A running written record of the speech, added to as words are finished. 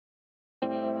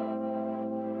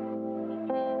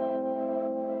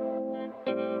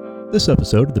This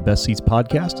episode of the Best Seats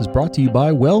podcast is brought to you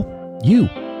by, well, you.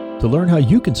 To learn how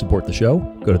you can support the show,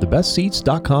 go to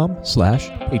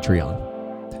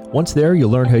thebestseats.com/Patreon. Once there,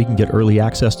 you'll learn how you can get early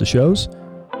access to shows,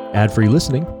 ad-free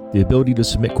listening, the ability to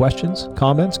submit questions,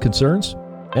 comments, concerns,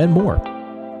 and more.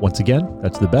 Once again,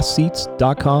 that's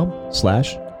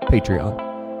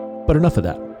thebestseats.com/Patreon. But enough of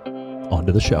that. On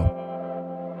to the show.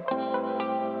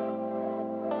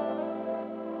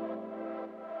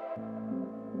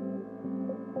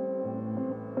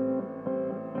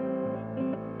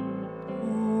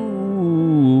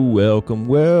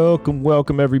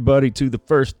 Welcome everybody to the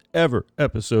first ever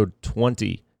episode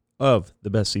 20 of the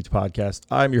Best Seats podcast.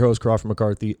 I'm your host, Crawford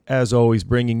McCarthy, as always,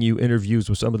 bringing you interviews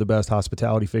with some of the best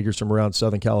hospitality figures from around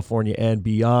Southern California and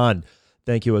beyond.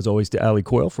 Thank you, as always, to Allie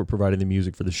Coyle for providing the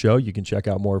music for the show. You can check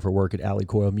out more of her work at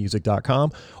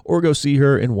alliecoylemusic.com or go see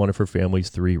her in one of her family's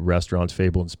 3 restaurants,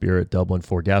 Fable and Spirit, Dublin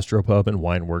 4 Gastropub, and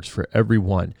Wineworks for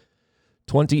everyone.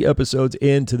 20 episodes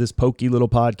into this pokey little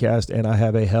podcast, and I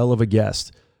have a hell of a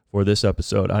guest for this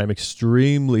episode. I am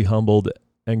extremely humbled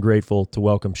and grateful to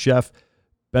welcome Chef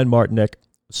Ben Martinek,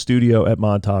 Studio at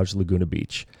Montage, Laguna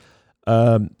Beach.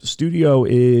 Studio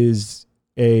is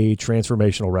a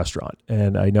transformational restaurant,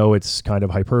 and I know it's kind of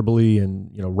hyperbole and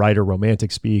writer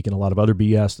romantic speak and a lot of other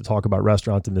BS to talk about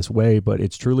restaurants in this way, but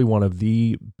it's truly one of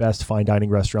the best fine dining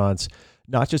restaurants,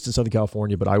 not just in Southern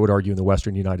California, but I would argue in the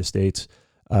Western United States.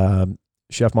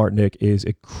 Chef Martinek is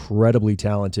incredibly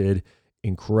talented,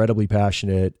 incredibly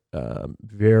passionate,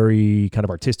 very kind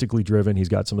of artistically driven. He's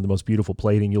got some of the most beautiful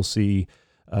plating you'll see,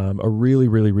 a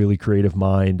really creative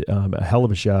mind, a hell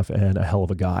of a chef and a hell of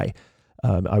a guy.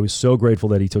 I was so grateful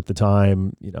that he took the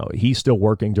time. He's still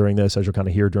working during this, as you'll kind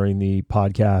of hear during the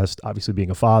podcast, obviously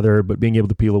being a father, but being able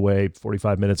to peel away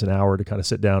 45 minutes, an hour to kind of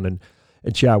sit down and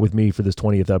chat with me for this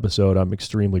 20th episode. I'm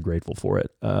extremely grateful for it.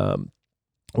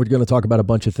 We're going to talk about a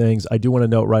bunch of things. I do want to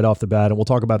note right off the bat, and we'll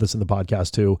talk about this in the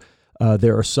podcast too,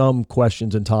 there are some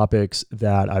questions and topics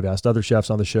that I've asked other chefs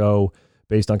on the show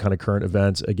based on kind of current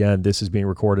events. Again, this is being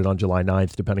recorded on July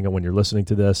 9th, depending on when you're listening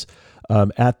to this.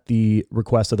 At the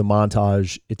request of the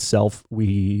Montage itself,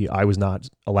 I was not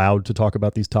allowed to talk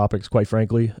about these topics, quite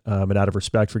frankly. And out of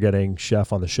respect for getting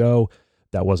Chef on the show,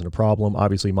 that wasn't a problem.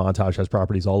 Obviously, Montage has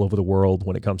properties all over the world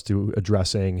when it comes to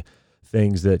addressing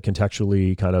things that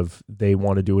contextually they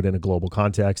want to do it in a global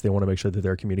context. They want to make sure that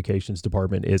their communications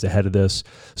department is ahead of this.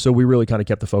 So we really kind of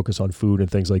kept the focus on food and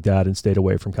things like that and stayed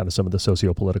away from kind of some of the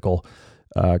socio-political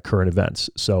current events.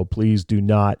 So please do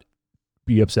not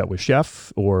be upset with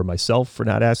Chef or myself for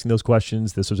not asking those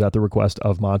questions. This was at the request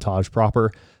of Montage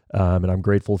proper. And I'm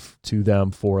grateful to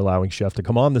them for allowing Chef to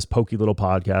come on this pokey little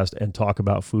podcast and talk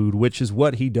about food, which is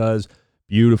what he does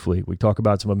beautifully. We talk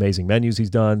about some amazing menus he's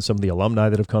done, some of the alumni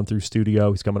that have come through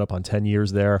Studio. He's coming up on 10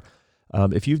 years there.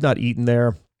 If you've not eaten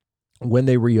there, when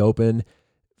they reopen,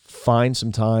 find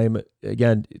some time.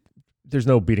 Again, there's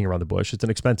no beating around the bush. It's an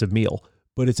expensive meal,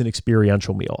 but it's an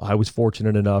experiential meal. I was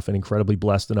fortunate enough and incredibly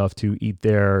blessed enough to eat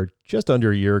there just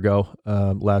under a year ago,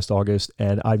 last August,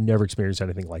 and I've never experienced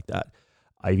anything like that.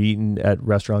 I've eaten at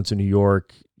restaurants in New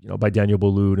York, by Daniel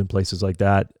Boulud and places like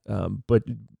that, but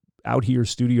out here,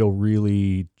 Studio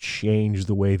really changed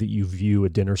the way that you view a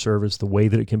dinner service, the way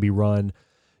that it can be run.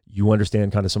 You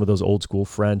understand kind of some of those old school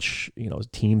French,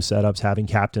 team setups, having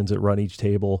captains that run each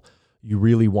table. You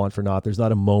really want for naught. There's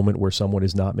not a moment where someone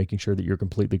is not making sure that you're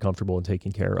completely comfortable and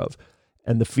taken care of.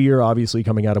 And the fear, obviously,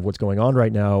 coming out of what's going on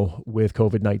right now with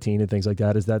COVID-19 and things like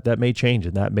that, is that may change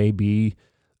and that may be,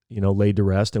 laid to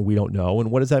rest, and we don't know. And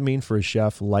what does that mean for a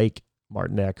chef like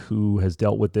Martinek, who has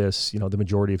dealt with this, the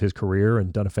majority of his career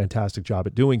and done a fantastic job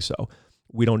at doing so?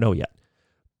 We don't know yet,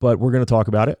 but we're going to talk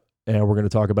about it, and we're going to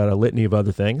talk about a litany of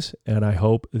other things, and I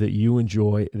hope that you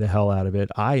enjoy the hell out of it.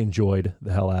 I enjoyed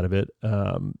the hell out of it.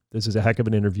 This is a heck of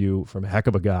an interview from a heck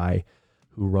of a guy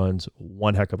who runs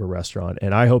one heck of a restaurant,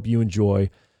 and I hope you enjoy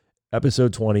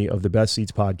episode 20 of the Best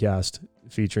Seats podcast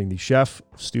featuring the Chef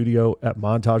Studio at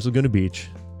Montage, Laguna Beach,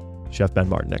 Chef Ben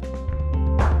Martinek.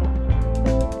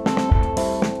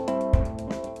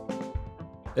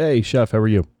 Hey, Chef, how are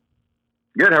you?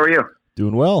 Good, how are you?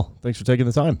 Doing well. Thanks for taking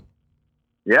the time.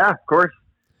 Yeah, of course.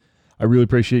 I really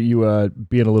appreciate you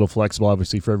being a little flexible.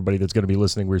 Obviously, for everybody that's going to be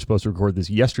listening, we were supposed to record this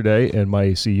yesterday, and my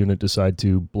AC unit decided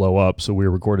to blow up, so we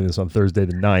were recording this on Thursday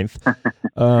the 9th.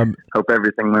 Hope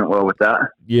everything went well with that.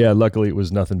 Yeah, luckily it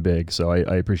was nothing big, so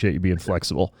I appreciate you being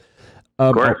flexible.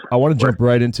 I want to jump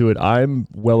right into it. I'm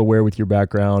well aware with your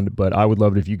background, but I would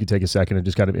love it if you could take a second and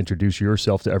just kind of introduce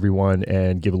yourself to everyone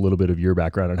and give a little bit of your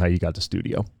background on how you got to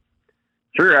Studio.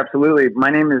 Sure, absolutely.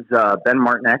 My name is Ben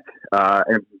Martinek.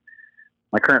 And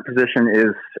My current position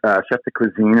is chef de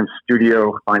cuisine of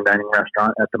studio fine dining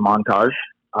restaurant at the Montage.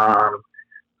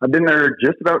 I've been there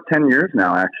just about 10 years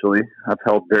now, actually. I've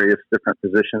held various different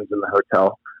positions in the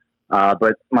hotel.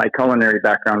 But my culinary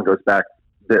background goes back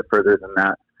a bit further than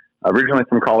that. Originally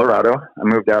from Colorado. I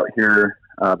moved out here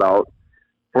about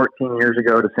 14 years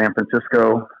ago to San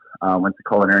Francisco. Went to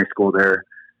culinary school there.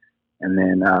 And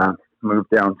then moved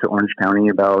down to Orange County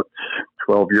about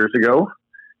 12 years ago.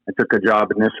 I took a job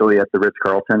initially at the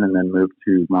Ritz-Carlton and then moved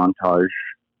to Montage.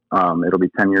 It'll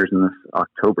be 10 years in this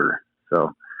October.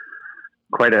 So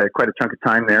quite a chunk of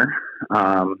time there.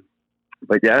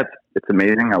 But yeah, it's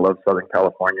amazing. I love Southern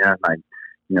California. And I,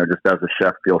 just as a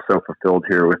chef, feel so fulfilled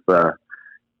here with,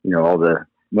 all the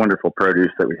wonderful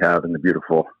produce that we have and the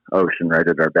beautiful ocean right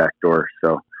at our back door.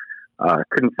 So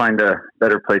couldn't find a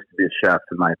better place to be a chef,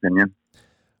 in my opinion.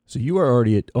 So you are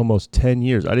already at almost 10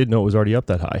 years. I didn't know it was already up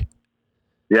that high.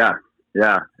 Yeah.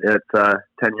 It's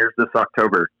 10 years this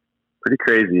October. Pretty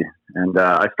crazy. And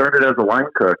I started as a line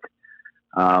cook,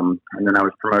 and then I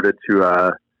was promoted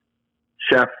to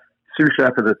sous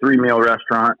chef at a 3-meal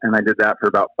restaurant, and I did that for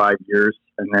about 5 years,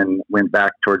 and then went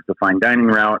back towards the fine dining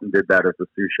route and did that as a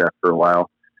sous chef for a while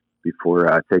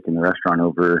before taking the restaurant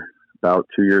over about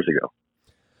 2 years ago.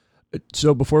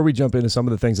 So before we jump into some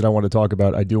of the things that I want to talk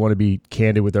about, I do want to be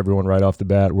candid with everyone right off the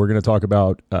bat. We're going to talk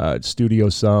about studio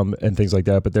some and things like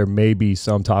that, but there may be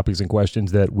some topics and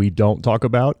questions that we don't talk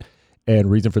about. And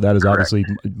reason for that is obviously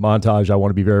Montage. I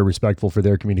want to be very respectful for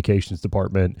their communications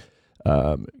department.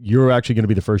 You're actually going to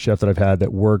be the first chef that I've had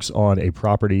that works on a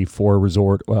property for a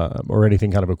resort or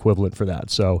anything kind of equivalent for that.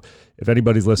 So if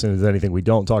anybody's listening to anything we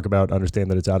don't talk about, understand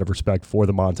that it's out of respect for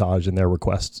the Montage and their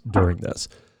requests during this.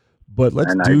 But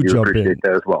let's jump in.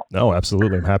 That as well. No,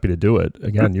 absolutely. I'm happy to do it.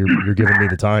 Again, you're giving me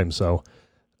the time. So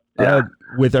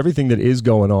with everything that is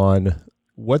going on,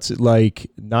 what's it like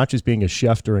not just being a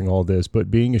chef during all this, but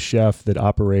being a chef that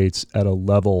operates at a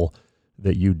level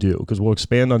that you do? Because we'll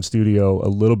expand on studio a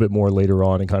little bit more later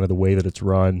on and kind of the way that it's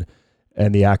run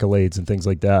and the accolades and things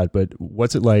like that. But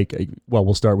what's it like? Well,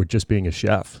 we'll start with just being a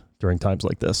chef during times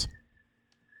like this.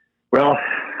 Well,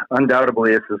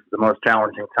 undoubtedly, this is the most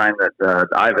challenging time that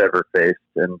I've ever faced,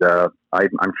 and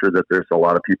I'm sure that there's a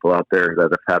lot of people out there that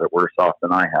have had it worse off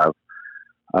than I have.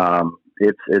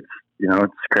 It's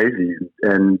crazy,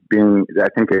 and I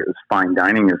think it was fine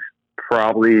dining is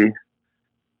probably,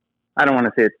 I don't want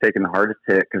to say it's taken the hardest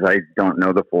hit because I don't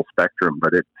know the full spectrum,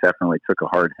 but it definitely took a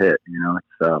hard hit.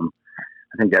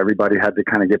 I think everybody had to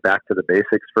kind of get back to the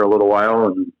basics for a little while,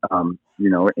 and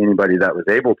anybody that was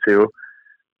able to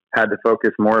had to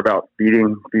focus more about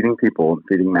feeding people and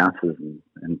feeding masses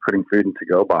and putting food in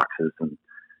to-go boxes and,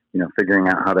 figuring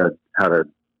out how to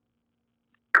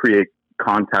create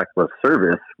contactless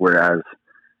service. Whereas,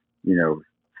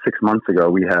 6 months ago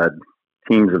we had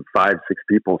teams of 5-6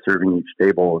 people serving each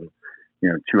table and,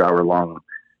 2-hour-long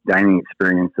dining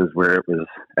experiences where it was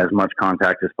as much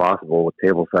contact as possible with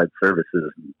tableside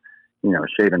services, and,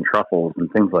 shaving truffles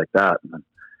and things like that. And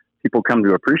people come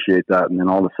to appreciate that, and then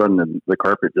all of a sudden the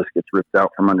carpet just gets ripped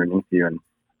out from underneath you, and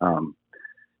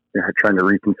you're trying to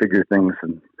reconfigure things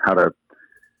and how to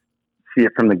see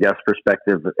it from the guest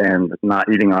perspective, and not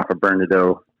eating off a burned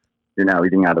dough. You're now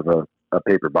eating out of a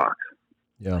paper box.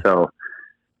 Yeah. So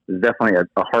it's definitely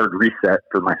a hard reset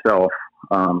for myself.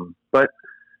 But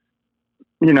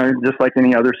just like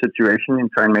any other situation, you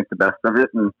try and make the best of it.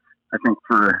 And I think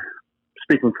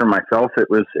speaking for myself, it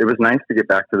was nice to get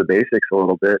back to the basics a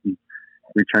little bit and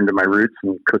return to my roots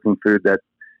and cooking food that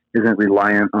isn't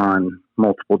reliant on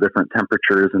multiple different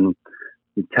temperatures and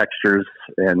textures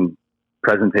and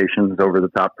presentations, over the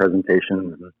top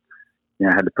presentations. And,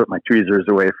 I had to put my tweezers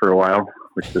away for a while,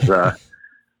 which is a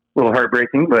little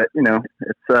heartbreaking, but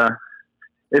it's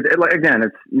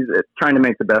trying to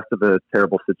make the best of a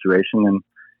terrible situation and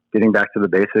getting back to the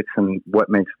basics. And what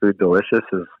makes food delicious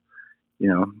is,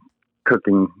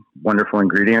 cooking wonderful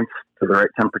ingredients to the right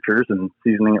temperatures and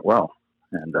seasoning it well.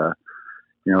 And,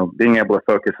 being able to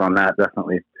focus on that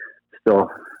definitely still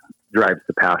drives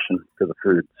the passion for the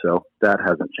food. So that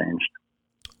hasn't changed.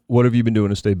 What have you been doing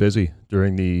to stay busy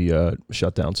during the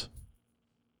shutdowns?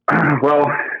 Well,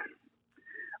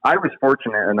 I was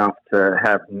fortunate enough to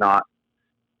have not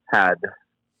had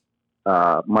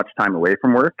much time away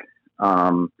from work.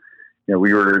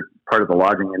 We were part of the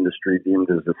lodging industry deemed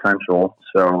as essential.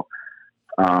 So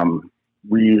I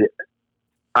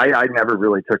never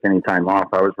really took any time off.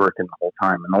 I was working the whole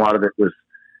time. And a lot of it was,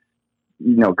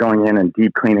 going in and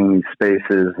deep cleaning these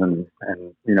spaces and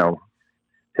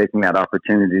taking that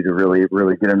opportunity to really,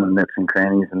 really get in the nooks and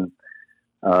crannies and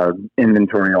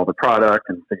inventory all the product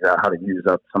and figure out how to use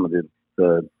up some of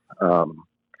the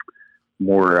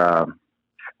more,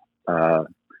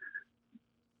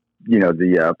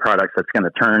 the products that's going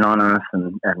to turn on us,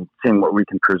 and seeing what we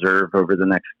can preserve over the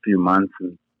next few months,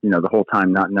 and the whole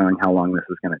time not knowing how long this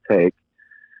is going to take.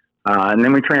 And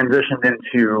then we transitioned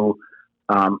into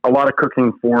a lot of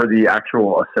cooking for the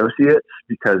actual associates,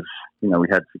 because we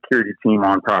had security team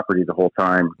on property the whole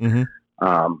time. Mm-hmm.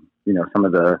 Some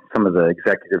of the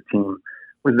executive team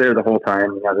was there the whole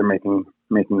time. They're making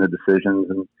the decisions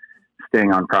and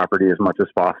staying on property as much as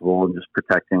possible and just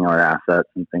protecting our assets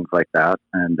and things like that.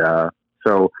 And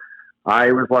so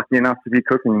I was lucky enough to be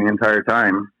cooking the entire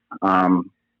time. I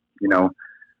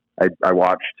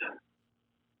watched,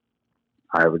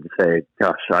 I would say,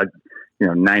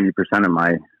 90% of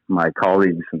my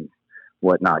colleagues and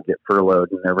whatnot get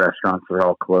furloughed, and their restaurants are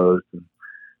all closed. And,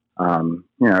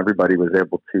 everybody was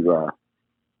able to,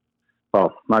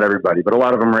 well, not everybody, but a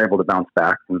lot of them were able to bounce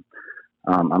back. And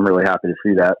I'm really happy to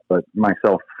see that. But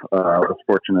myself, was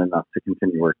fortunate enough to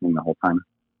continue working the whole time.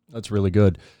 That's really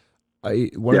good.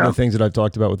 One of the things that I've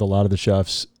talked about with a lot of the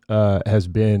chefs has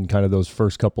been kind of those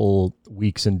first couple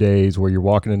weeks and days where you're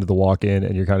walking into the walk-in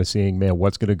and you're kind of seeing, man,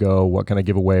 what's going to go? What can I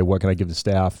give away? What can I give the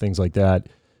staff? Things like that.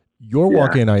 Your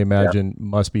walk-in, I imagine,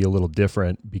 must be a little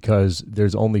different because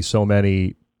there's only so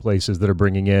many places that are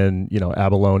bringing in,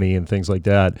 abalone and things like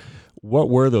that. What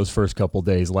were those first couple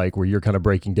days like where you're kind of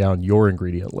breaking down your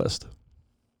ingredient list?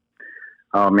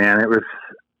 Oh man, it was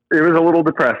a little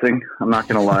depressing. I'm not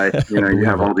going to lie. You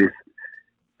have all these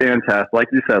fantastic, like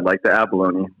you said, like the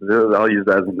abalone. I'll use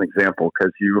that as an example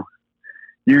because you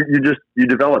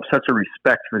develop such a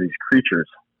respect for these creatures,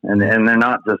 and they're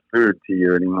not just food to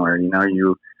you anymore.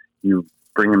 You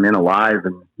bring them in alive,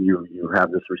 and you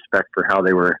have this respect for how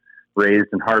they were raised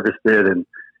and harvested, and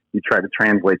you try to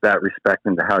translate that respect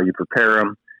into how you prepare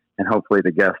them, and hopefully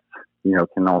the guests,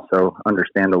 can also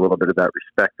understand a little bit of that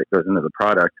respect that goes into the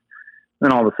product.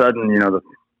 Then all of a sudden,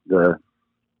 the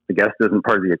guest isn't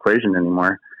part of the equation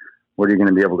anymore. What are you going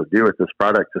to be able to do with this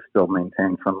product to still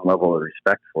maintain some level of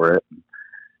respect for it?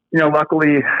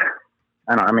 Luckily,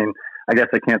 I guess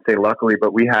I can't say luckily,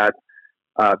 but we had,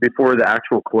 before the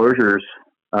actual closures,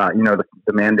 the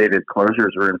mandated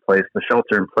closures were in place. The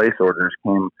shelter in place orders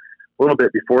came a little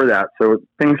bit before that. So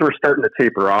things were starting to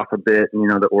taper off a bit, and,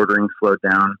 the ordering slowed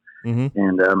down. Mm-hmm.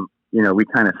 And, we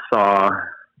kind of saw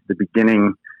the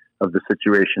beginning of the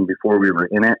situation before we were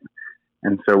in it.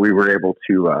 And so we were able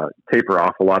to taper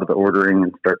off a lot of the ordering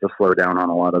and start to slow down on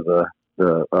a lot of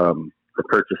the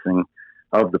purchasing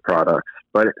of the products.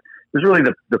 But it was really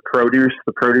the produce.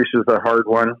 The produce is a hard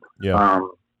one. Yeah.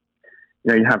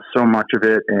 You have so much of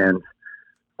it, and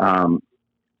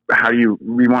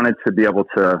we wanted to be able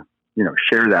to,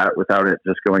 share that without it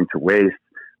just going to waste.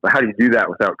 But how do you do that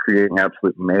without creating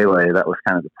absolute melee? That was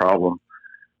kind of the problem.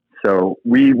 So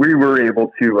we were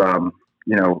able to,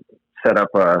 set up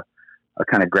a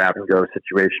kind of grab and go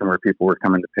situation where people were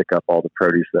coming to pick up all the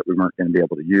produce that we weren't going to be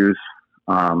able to use.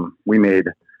 We made,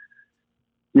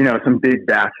 some big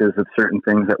batches of certain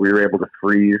things that we were able to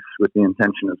freeze with the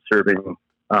intention of serving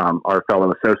our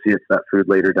fellow associates that food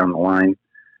later down the line.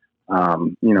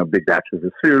 Big batches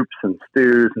of soups and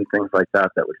stews and things like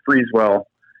that would freeze well.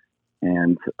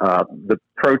 And the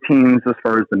proteins, as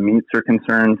far as the meats are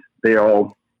concerned, they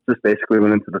all just basically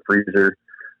went into the freezer,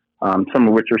 some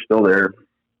of which are still there.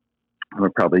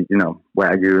 Probably,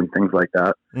 Wagyu and things like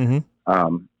that.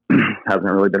 Mm-hmm. Hasn't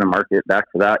really been a market back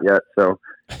for that yet. So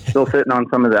still sitting on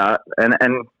some of that. And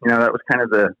that was kind of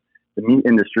the meat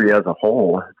industry as a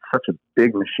whole. It's such a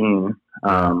big machine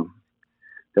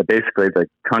that basically the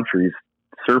country's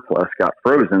surplus got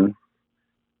frozen.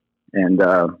 And,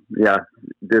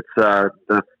 it's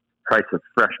the price of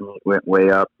fresh meat went way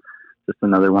up. Just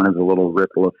another one of the little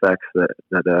ripple effects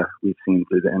that we've seen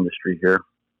through the industry here.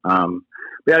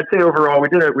 But I'd say overall we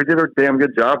did a damn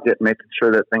good job making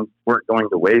sure that things weren't going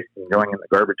to waste and going in the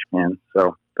garbage can.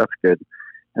 So that's good.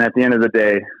 And at the end of the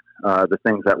day, the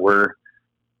things that were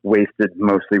wasted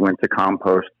mostly went to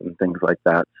compost and things like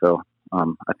that. So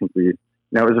I think it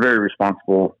was a very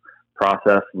responsible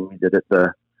process, and we did it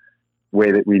the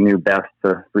way that we knew best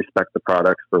to respect the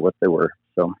products for what they were.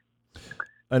 So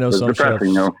I know some chefs.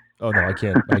 Oh no, I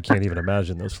can't even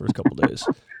imagine those first couple of days.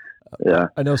 Yeah.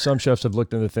 I know some chefs have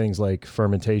looked into things like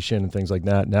fermentation and things like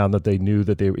that now that they knew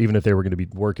that even if they were going to be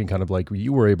working kind of like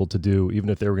you were able to do, even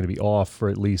if they were going to be off for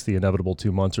at least the inevitable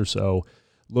 2 months or so,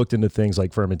 looked into things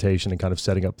like fermentation and kind of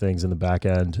setting up things in the back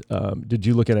end. Did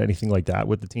you look at anything like that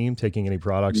with the team, taking any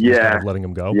products and just kind of letting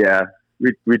them go? Yeah,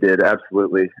 we did.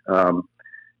 Absolutely.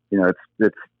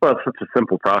 It's such a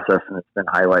simple process, and it's been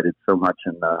highlighted so much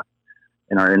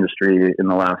in our industry in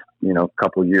the last,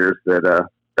 couple of years that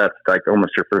that's like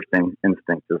almost your first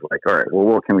instinct is like, all right, well,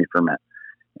 what can we ferment?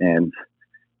 And,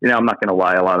 I'm not going to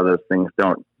lie. A lot of those things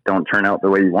don't turn out the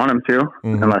way you want them to,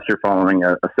 unless you're following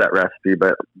a set recipe.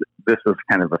 But this was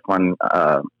kind of a fun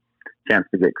chance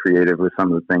to get creative with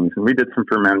some of the things. And we did some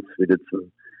ferments. We did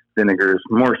some vinegars,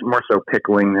 more so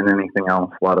pickling than anything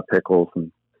else, a lot of pickles.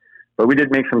 But we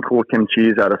did make some cool kimchi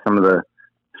out of some of the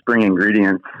spring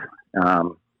ingredients.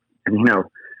 And,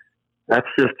 that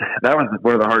was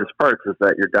one of the hardest parts, is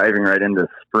that you're diving right into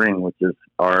spring, which is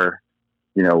our,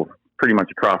 pretty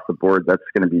much across the board, that's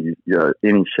going to be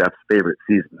any chef's favorite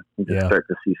season. You just start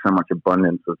to see so much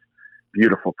abundance of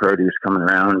beautiful produce coming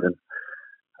around. And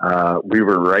we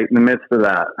were right in the midst of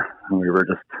that. And we were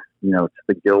just, to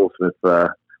the gills with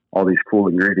all these cool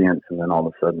ingredients. And then all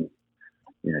of a sudden,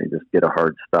 you just get a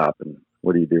hard stop. And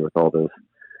what do you do with all those?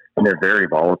 And they're very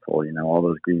volatile, all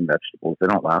those green vegetables. They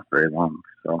don't last very long.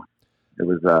 So it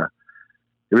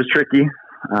was tricky.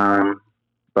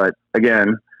 But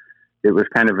again, it was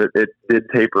kind of, it did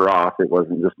taper off. It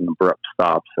wasn't just an abrupt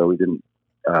stop. So we didn't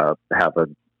have a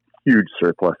huge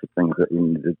surplus of things that we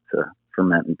needed to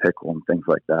ferment and pickle and things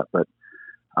like that. But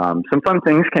some fun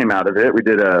things came out of it. We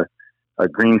did a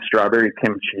green strawberry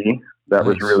kimchi that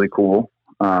was really cool.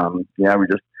 We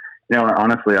just,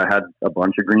 honestly, I had a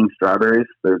bunch of green strawberries.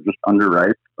 They're just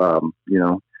underripe,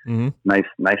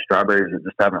 nice strawberries that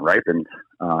just haven't ripened.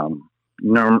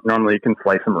 Normally you can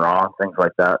slice them raw and things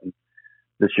like that. And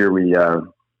this year we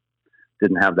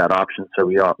didn't have that option, so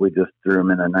we just threw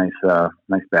them in a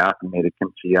nice bath and made a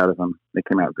kimchi out of them. They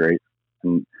came out great.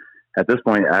 And at this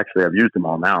point, actually, I've used them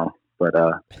all now, but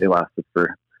they lasted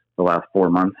for the last 4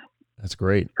 months. That's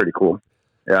great. It's pretty cool.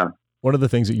 Yeah. One of the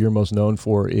things that you're most known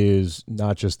for is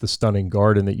not just the stunning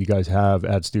garden that you guys have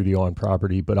at Studio on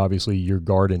Property, but obviously your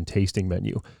garden tasting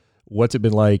menu. What's it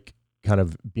been like kind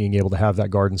of being able to have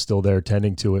that garden still there,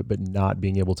 tending to it, but not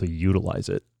being able to utilize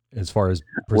it as far as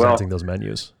presenting those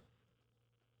menus?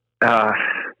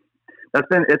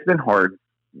 It's been hard,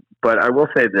 but I will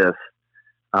say this,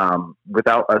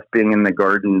 without us being in the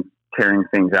garden tearing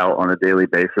things out on a daily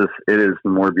basis, it is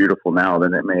more beautiful now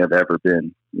than it may have ever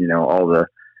been.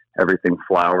 Everything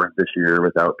flowered this year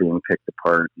without being picked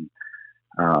apart. And,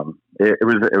 it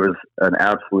was an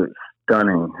absolute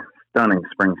stunning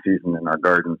spring season in our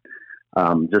garden,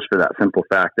 just for that simple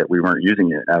fact that we weren't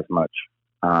using it as much.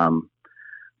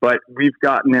 But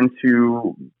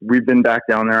we've been back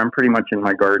down there. I'm pretty much in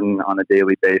my garden on a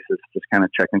daily basis, just kind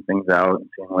of checking things out and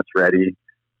seeing what's ready.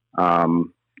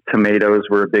 Tomatoes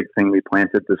were a big thing we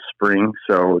planted this spring,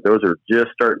 so those are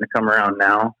just starting to come around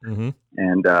now.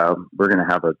 And we're going to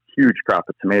have a huge crop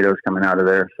of tomatoes coming out of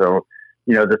there. So,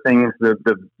 the things,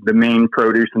 the main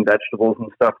produce and vegetables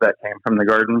and stuff that came from the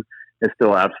garden is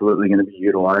still absolutely going to be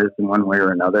utilized in one way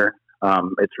or another.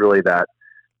 It's really that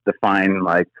the fine,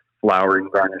 like flowering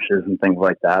garnishes and things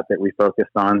like that we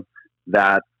focused on,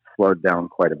 that slowed down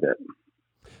quite a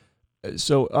bit.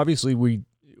 So obviously we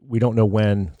don't know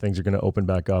when things are going to open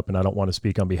back up, and I don't want to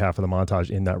speak on behalf of the Montage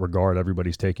in that regard.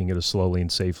 Everybody's taking it as slowly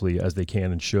and safely as they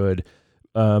can and should.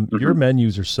 Your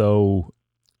menus are so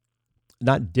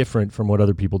not different from what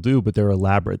other people do, but they're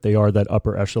elaborate. They are that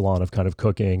upper echelon of kind of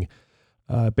cooking,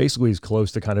 basically as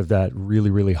close to kind of that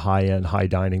really, really high-end, high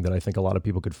dining that I think a lot of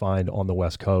people could find on the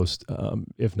West Coast,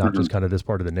 if not just kind of this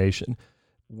part of the nation.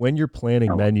 When you're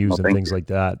planning menus and things like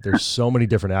that, there's so many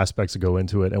different aspects that go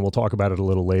into it. And we'll talk about it a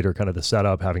little later, kind of the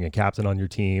setup, having a captain on your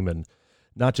team, and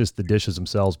not just the dishes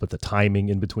themselves, but the timing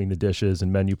in between the dishes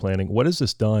and menu planning. What has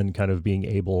this done kind of being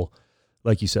able,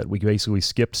 like you said, we basically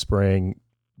skipped spring.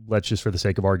 Let's just, for the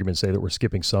sake of argument, say that we're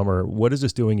skipping summer. What is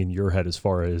this doing in your head as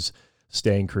far as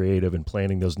staying creative and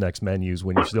planning those next menus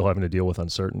when you're still having to deal with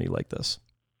uncertainty like this?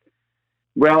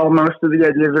 Well, most of the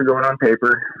ideas are going on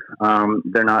paper.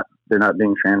 They're not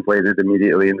being translated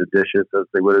immediately into dishes as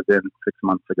they would have been 6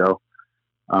 months ago.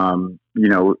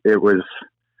 It was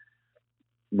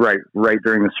right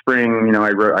during the spring.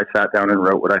 I sat down and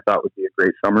wrote what I thought would be a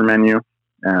great summer menu,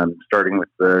 starting with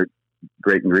the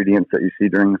great ingredients that you see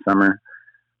during the summer.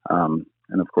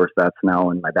 And of course that's now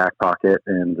in my back pocket,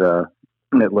 and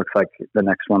it looks like the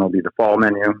next one will be the fall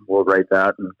menu. We'll write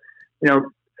that. And,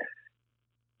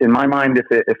 in my mind, if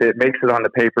it makes it on the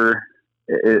paper,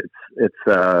 it's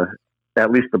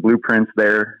at least the blueprint's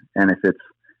there. And if it's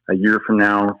a year from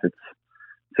now, if it's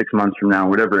 6 months from now,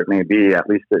 whatever it may be, at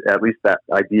least that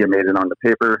idea made it on the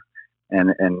paper,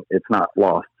 and it's not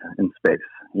lost in space,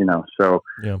 so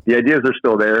yeah. The ideas are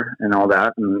still there and all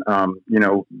that. And,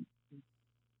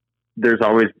 there's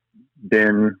always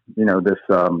been, this,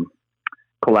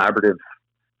 collaborative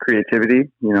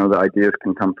creativity, the ideas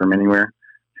can come from anywhere.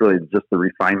 It's really just the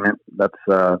refinement that's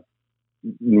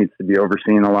needs to be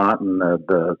overseen a lot, and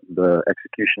the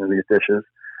execution of these dishes.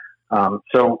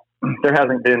 So there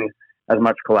hasn't been as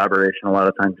much collaboration. A lot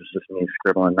of times it's just me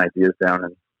scribbling ideas down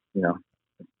and, you know,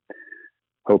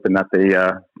 hoping that they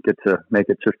get to make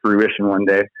it to fruition one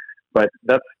day. But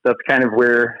that's kind of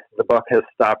where the buck has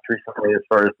stopped recently as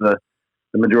far as the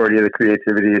majority of the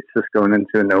creativity. It's just going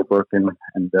into a notebook and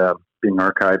being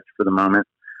archived for the moment.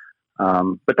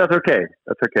 But that's okay.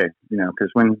 That's okay, you know, because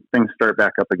when things start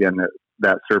back up again,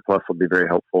 that surplus will be very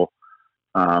helpful.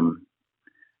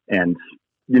 And,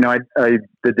 you know,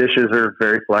 the dishes are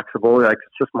very flexible. Like,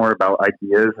 it's just more about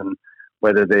ideas and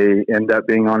whether they end up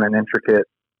being on an intricate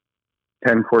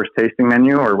 10-course tasting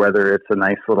menu or whether it's a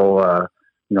nice little,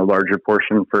 you know, larger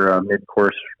portion for a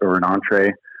mid-course or an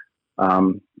entree.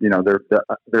 You know,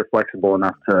 they're flexible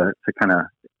enough to kind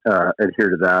of adhere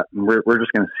to that. And we're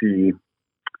just going to see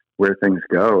where things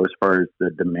go as far as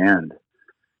the demand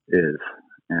is.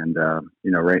 And,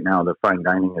 you know, right now the fine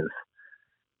dining is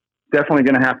definitely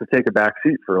going to have to take a back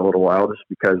seat for a little while, just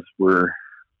because we're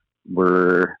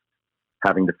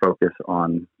having to focus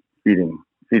on feeding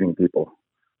people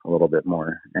a little bit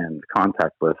more, and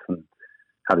contactless, and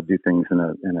how to do things in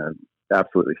a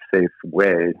absolutely safe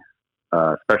way,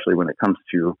 especially when it comes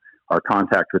to our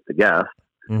contact with the guest.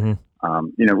 Mm-hmm.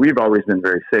 You know, we've always been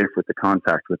very safe with the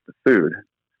contact with the food.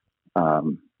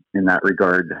 In that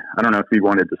regard, I don't know if we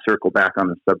wanted to circle back on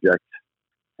the subject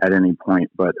at any point,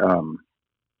 but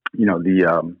you know,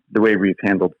 the way we've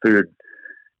handled food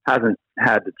hasn't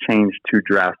had to change too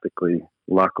drastically.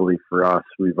 Luckily for us,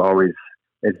 we've always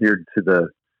adhered to the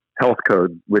health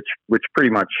code, which pretty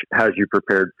much has you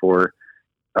prepared for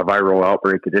a viral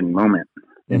outbreak at any moment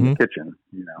in the kitchen,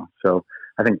 you know. So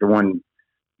I think the one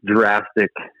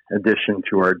drastic addition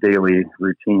to our daily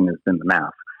routine has been the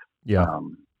masks. Yeah.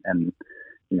 And,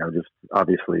 you know, just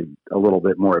obviously a little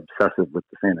bit more obsessive with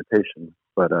the sanitation,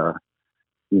 but,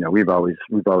 you know, we've always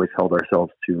held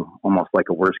ourselves to almost like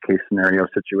a worst case scenario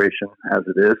situation as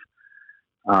it is.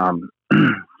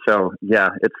 So yeah,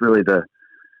 it's really the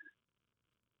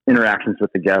interactions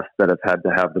with the guests that have had to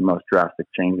have the most drastic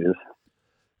changes.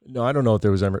 No, I don't know if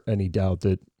there was ever any doubt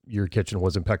that your kitchen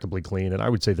was impeccably clean. And I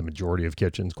would say the majority of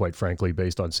kitchens, quite frankly,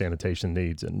 based on sanitation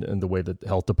needs and the way that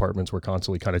health departments were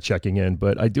constantly kind of checking in.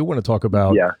 But I do want to talk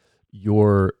about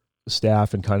your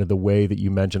staff and kind of the way that you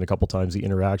mentioned a couple times, the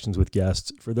interactions with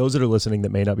guests. For those that are listening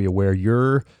that may not be aware,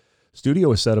 your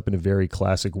studio is set up in a very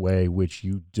classic way, which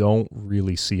you don't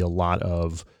really see a lot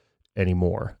of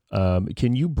anymore.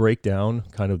 Can you break down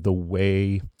kind of the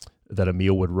way that a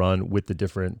meal would run with the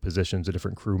different positions, the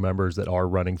different crew members that are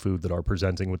running food, that are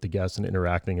presenting with the guests and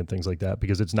interacting and things like that?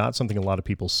 Because it's not something a lot of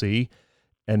people see.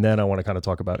 And then I want to kind of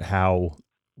talk about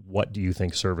what do you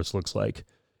think service looks like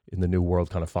in the new world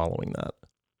kind of following that?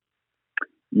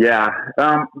 Yeah.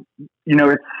 You know,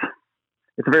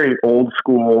 it's a very old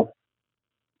school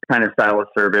kind of style of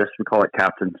service. We call it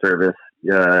captain service.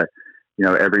 You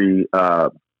know, every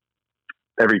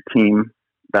team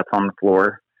that's on the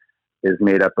floor is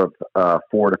made up of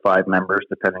 4 to 5 members,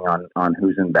 depending on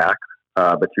who's in back.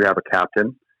 But you have a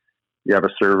captain, you have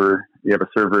a server, you have a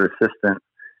server assistant,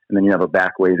 and then you have a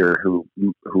back waiter who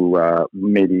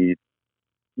maybe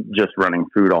just running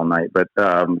food all night. But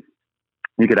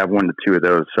you could have 1 to 2 of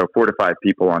those. So 4 to 5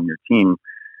 people on your team.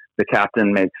 The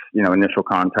captain makes, you know, initial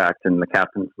contact, and the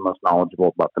captain's the most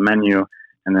knowledgeable about the menu.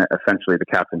 And then essentially the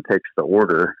captain takes the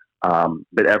order.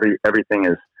 But everything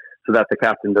is so that the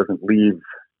captain doesn't leave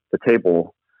the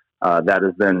table. That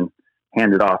is then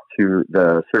handed off to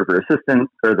the server assistant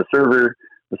or the server.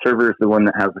 The server is the one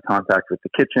that has the contact with the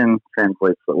kitchen,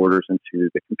 translates the orders into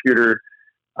the computer.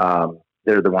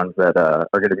 They're the ones that are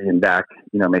going to be in back,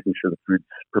 you know, making sure the food's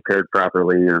prepared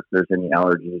properly, or if there's any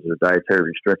allergies or dietary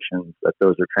restrictions, that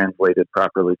those are translated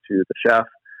properly to the chef.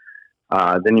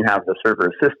 Then you have the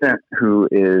server assistant, who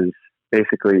is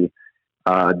basically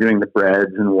doing the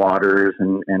breads and waters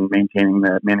and manicuring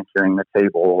the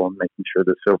table and making sure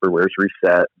the silverware is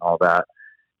reset and all that.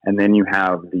 And then you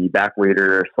have the back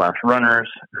waiter / runners,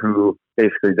 who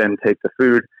basically then take the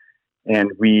food,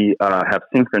 and we have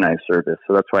synchronized service.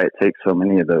 So that's why it takes so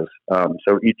many of those.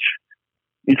 So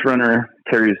each runner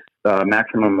carries a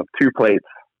maximum of 2 plates,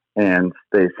 and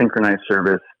they synchronize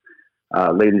service.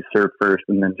 Ladies serve first,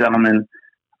 and then gentlemen.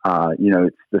 You know,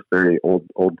 it's just very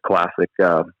old classic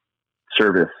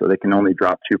service. So they can only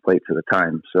drop 2 plates at a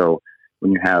time. So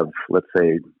when you have, let's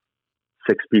say,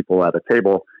 6 people at a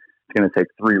table, it's going to take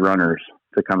 3 runners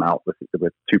to come out with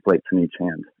 2 plates in each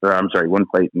hand. Or I'm sorry, 1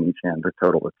 plate in each hand, a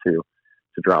total of 2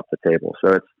 to drop the table.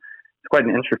 So it's quite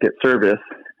an intricate service.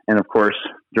 And of course,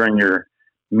 during your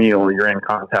meal, you're in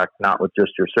contact not with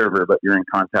just your server, but you're in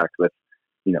contact with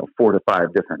 4 to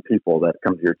 5 different people that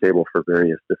come to your table for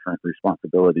various different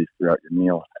responsibilities throughout your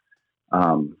meal.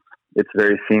 It's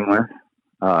very seamless.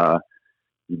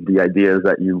 The idea is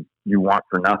that you want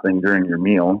for nothing during your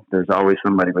meal. There's always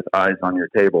somebody with eyes on your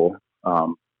table.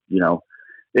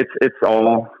 It's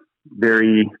all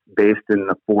very based in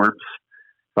the Forbes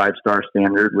 5-star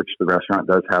standard, which the restaurant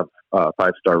does have a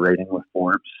 5-star rating with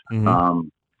Forbes. Mm-hmm.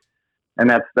 And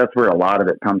that's where a lot of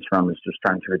it comes from, is just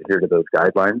trying to adhere to those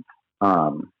guidelines,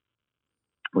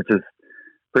 which is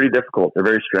pretty difficult. They're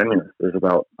very strenuous. There's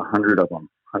about 100 of them,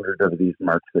 100 of these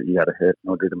marks that you got to hit in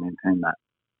order to maintain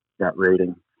that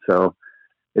rating. So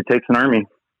it takes an army.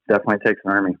 Definitely takes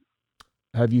an army.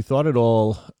 Have you thought at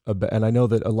all about, and I know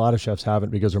that a lot of chefs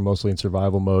haven't because they're mostly in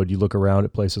survival mode. You look around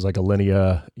at places like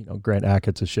Alinea, Grant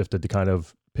Achatz has shifted to kind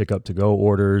of pick up to-go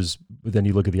orders. But then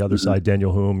you look at the other side,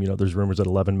 Daniel Hume, there's rumors that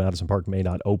 11 Madison Park may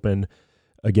not open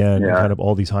again, and kind of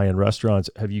all these high-end restaurants.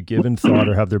 Have you given thought,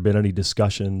 or have there been any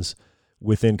discussions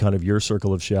within kind of your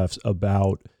circle of chefs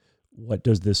about what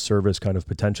does this service kind of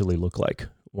potentially look like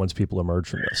once people emerge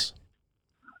from this?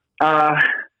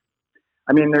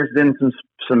 There's been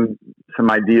some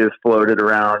ideas floated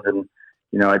around, and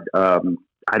I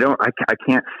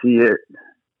can't see it.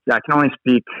 I can only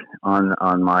speak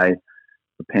on my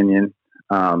opinion,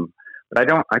 but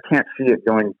I can't see it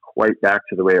going quite back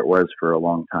to the way it was for a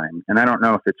long time. And I don't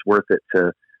know if it's worth it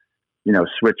to,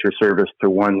 switch your service to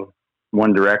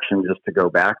one direction just to go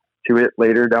back to it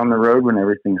later down the road when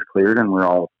everything's cleared and we're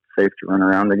all safe to run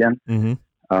around again.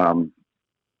 Mm-hmm.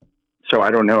 So I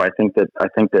don't know. I think that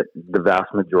the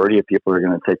vast majority of people are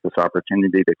going to take this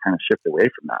opportunity to kind of shift away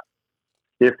from that,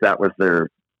 if that was their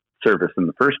service in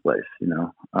the first place.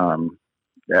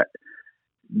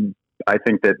 I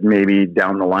think that maybe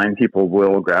down the line people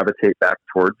will gravitate back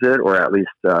towards it, or at least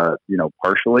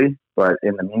partially. But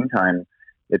in the meantime,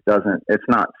 it's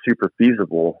not super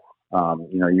feasible.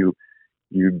 You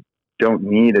don't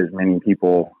need as many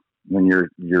people when your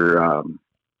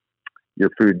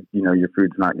food, your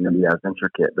food's not going to be as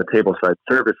intricate. The tableside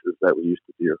services that we used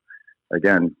to do,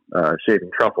 again,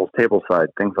 shaving truffles, tableside,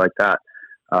 things like that.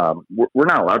 We're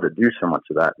not allowed to do so much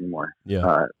of that anymore.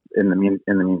 Yeah. In the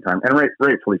meantime, and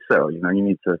rightfully so. You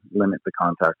need to limit the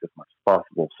contact as much as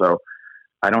possible. So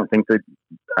I don't think it's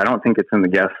in the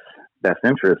guest's best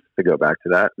interest to go back to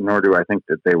that, nor do I think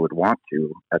that they would want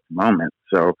to at the moment.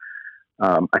 So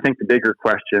I think the bigger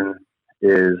question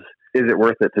is it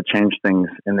worth it to change things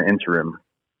in the interim,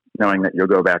 knowing that you'll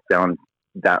go back down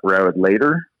that road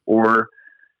later, or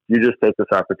you just take this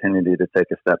opportunity to take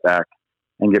a step back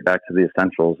and get back to the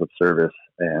essentials of service,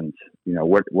 and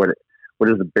what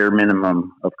is the bare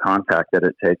minimum of contact that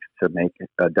it takes to make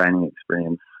a dining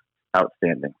experience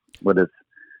outstanding? What are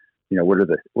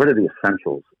the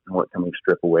essentials, and what can we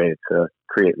strip away to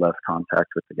create less contact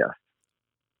with the guest?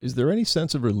 Is there any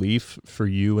sense of relief for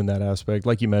you in that aspect?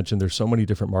 Like you mentioned, there's so many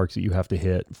different marks that you have to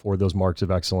hit for those marks of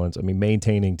excellence.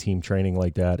 Maintaining team training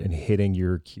like that and hitting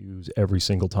your cues every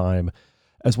single time,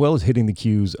 as well as hitting the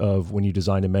cues of when you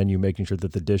design a menu, making sure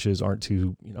that the dishes aren't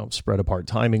too, spread apart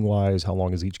timing wise, how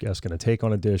long is each guest going to take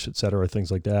on a dish, et cetera,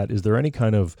 things like that. Is there any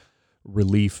kind of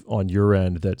relief on your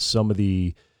end that some of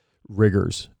the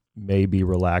rigors may be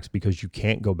relaxed because you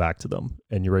can't go back to them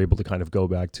and you're able to kind of go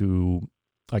back to,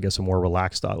 I guess, a more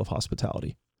relaxed style of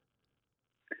hospitality?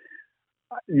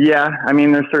 Yeah,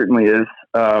 there certainly is.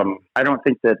 I don't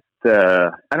think it's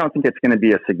going to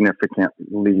be a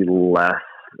significantly less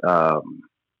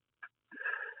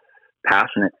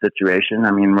passionate situation.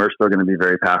 We're still going to be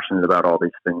very passionate about all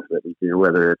these things that we do,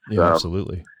 whether it's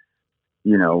absolutely,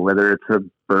 whether it's a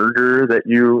burger that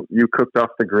you cooked off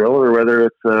the grill, or whether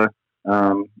it's a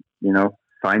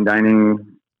fine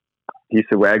dining piece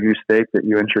of Wagyu steak that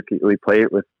you intricately plate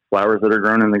with flowers that are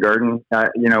grown in the garden.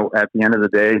 At the end of the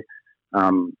day,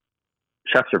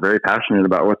 chefs are very passionate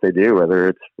about what they do, whether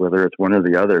it's one or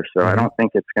the other. So I don't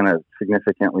think it's going to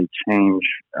significantly change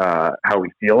how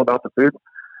we feel about the food.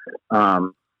 I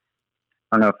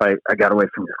don't know if I got away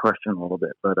from your question a little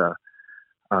bit, but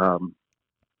I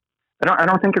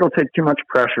don't think it'll take too much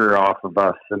pressure off of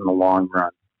us in the long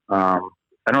run.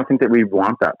 I don't think that we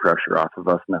want that pressure off of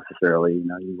us necessarily.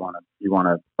 You want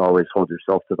to always hold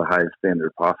yourself to the highest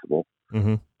standard possible.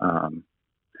 Mm-hmm.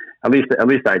 At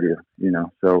least I do.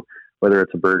 So whether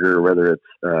it's a burger or whether it's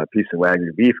a piece of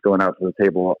Wagyu beef going out to the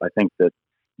table, I think that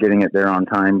getting it there on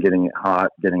time, getting it hot,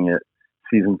 getting it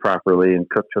seasoned properly and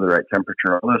cooked to the right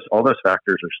temperature, all those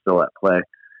factors are still at play.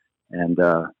 And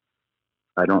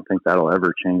I don't think that'll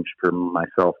ever change for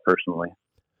myself personally.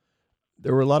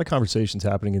 There were a lot of conversations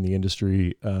happening in the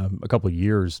industry a couple of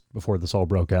years before this all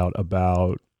broke out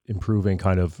about improving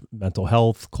kind of mental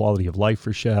health, quality of life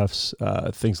for chefs,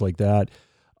 things like that.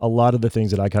 A lot of the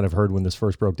things that I kind of heard when this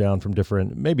first broke down from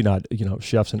different, maybe not,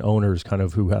 chefs and owners kind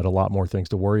of who had a lot more things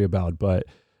to worry about, but,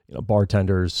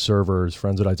 bartenders, servers,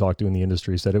 friends that I talked to in the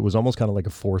industry said it was almost kind of like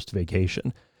a forced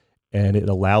vacation, and it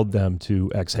allowed them to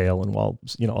exhale. And while,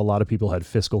 a lot of people had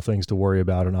fiscal things to worry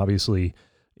about and obviously,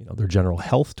 their general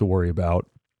health to worry about,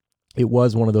 it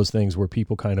was one of those things where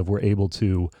people kind of were able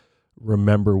to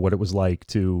remember what it was like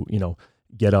to,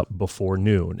 get up before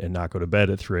noon and not go to bed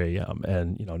at 3 a.m.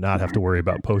 and, not have to worry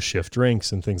about post-shift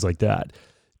drinks and things like that.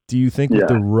 Do you think with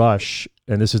the rush,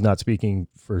 and this is not speaking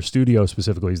for studio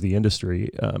specifically as the industry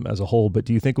as a whole, but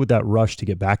do you think with that rush to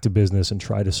get back to business and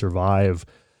try to survive,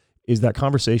 is that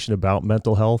conversation about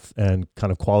mental health and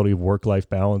kind of quality of work-life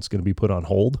balance going to be put on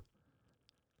hold?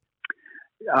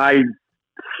 I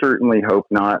certainly hope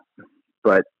not.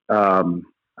 But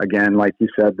again, like you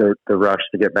said, the rush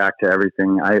to get back to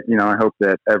everything, I hope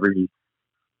that every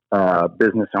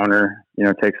business owner,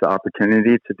 takes the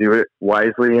opportunity to do it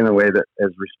wisely in a way that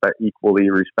is equally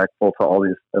respectful to all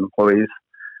these employees.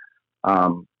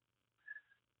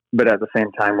 But at the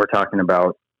same time, we're talking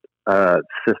about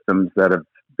systems that have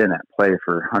been at play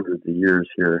for hundreds of years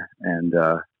here, and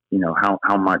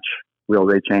how much will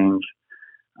they change?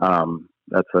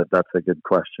 That's a good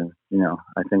question.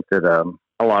 I think that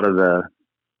a lot of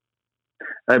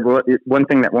one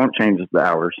thing that won't change is the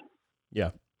hours.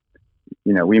 Yeah.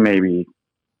 We may be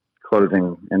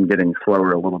closing and getting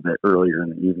slower a little bit earlier in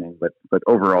the evening, but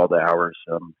overall the hours,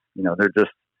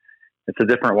 it's a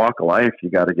different walk of life you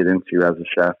got to get into as a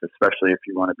chef, especially if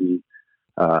you want to be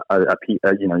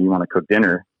you want to cook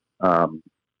dinner.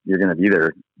 You're going to be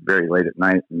there very late at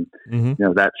night, and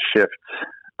that shift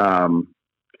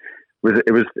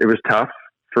was tough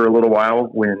for a little while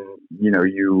when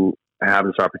you have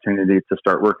this opportunity to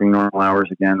start working normal hours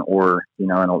again, or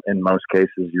in most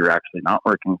cases you're actually not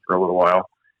working for a little while.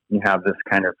 You have this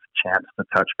kind of chance to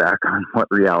touch back on what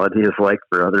reality is like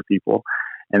for other people,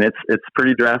 and it's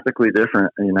pretty drastically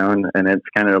different, and it's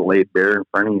kind of laid bare in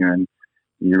front of you, and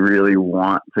you really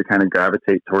want to kind of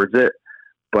gravitate towards it,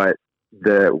 but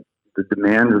the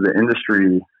demands of the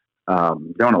industry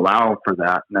don't allow for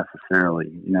that necessarily.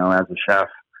 As a chef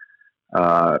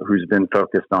who's been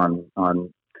focused on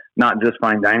not just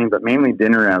fine dining, but mainly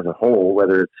dinner as a whole,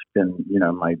 whether it's been,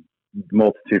 my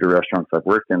multitude of restaurants I've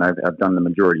worked in, I've done the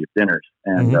majority of dinners.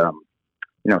 And,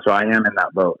 so I am in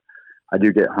that boat. I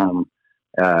do get home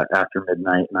after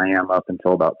midnight, and I am up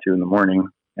until about 2 a.m.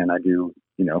 And I do,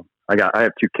 I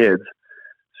have 2 kids.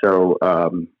 So,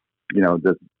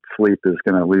 the sleep is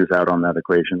going to lose out on that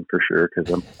equation for sure,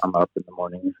 because I'm up in the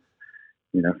mornings,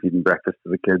 feeding breakfast to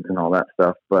the kids and all that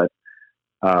stuff. But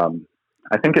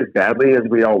I think as badly as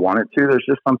we all want it to, there's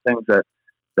just some things that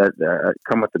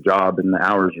come with the job, and the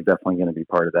hours are definitely going to be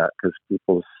part of that, because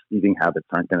people's eating habits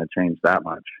aren't going to change that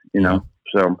much,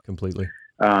 So completely.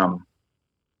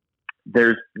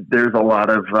 There's a lot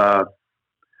of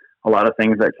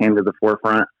things that came to the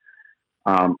forefront.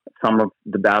 Some of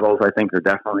the battles I think are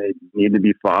definitely need to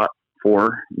be fought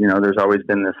for. There's always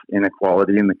been this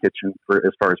inequality in the kitchen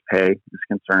as far as pay is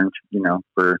concerned.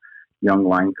 For young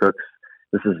line cooks,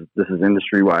 this is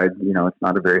industry wide. It's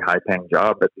not a very high paying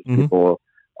job, but these people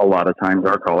a lot of times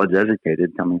are college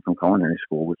educated, coming from culinary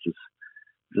school, which is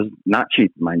just not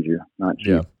cheap, mind you, not cheap.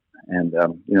 Yeah. And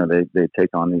they take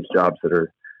on these jobs that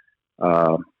are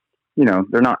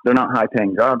they're not high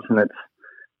paying jobs, and it's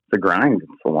a grind.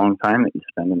 It's a long time that you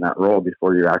spend in that role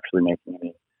before you're actually making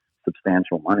any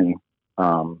substantial money.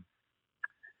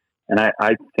 And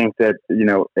I think that,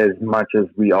 as much as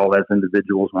we all as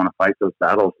individuals want to fight those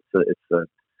battles,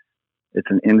 it's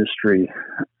an industry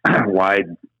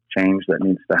wide change that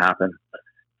needs to happen.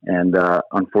 And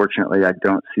unfortunately, I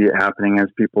don't see it happening as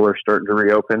people are starting to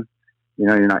reopen.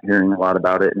 You're not hearing a lot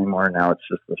about it anymore. Now it's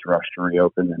just this rush to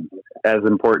reopen. And as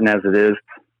important as it is,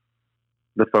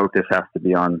 the focus has to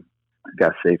be on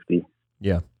guest safety.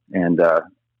 Yeah. And,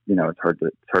 it's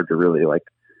hard to really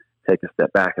take a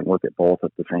step back and look at both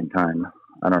at the same time.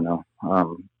 I don't know.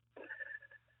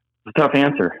 It's a tough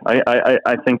answer.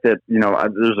 I think that,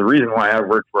 there's a reason why I've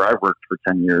worked where I've worked for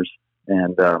 10 years,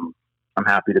 and I'm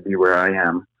happy to be where I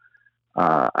am.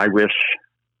 I wish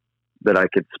that I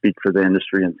could speak for the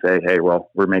industry and say, hey,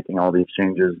 well, we're making all these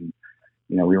changes, and,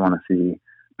 we want to see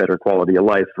better quality of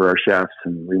life for our chefs,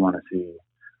 and we want to see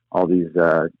all these,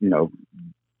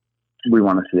 we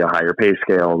want to see a higher pay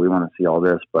scale. We want to see all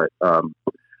this, but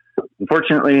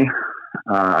unfortunately,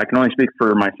 I can only speak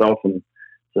for myself and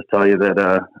just tell you that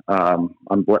I'm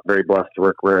very blessed to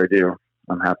work where I do.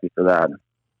 I'm happy for that.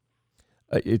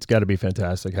 It's got to be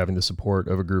fantastic having the support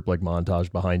of a group like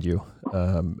Montage behind you.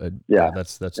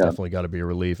 That's definitely got to be a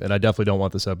relief. And I definitely don't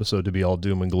want this episode to be all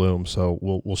doom and gloom. So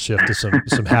we'll shift to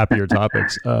some happier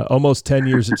topics. Almost 10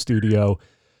 years at studio.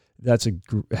 That's a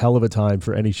hell of a time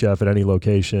for any chef at any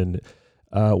location.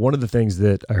 One of the things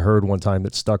that I heard one time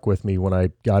that stuck with me when I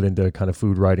got into kind of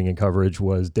food writing and coverage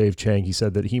was Dave Chang. He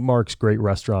said that he marks great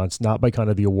restaurants not by kind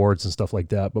of the awards and stuff like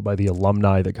that, but by the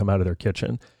alumni that come out of their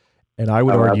kitchen. And I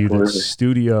would argue absolutely. that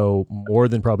studio, more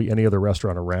than probably any other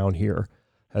restaurant around here,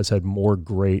 has had more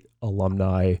great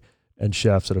alumni and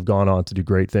chefs that have gone on to do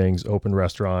great things, open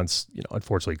restaurants,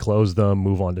 unfortunately close them,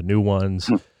 move on to new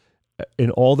ones.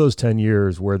 In all those 10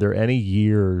 years, were there any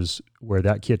years where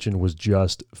that kitchen was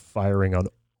just firing on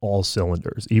all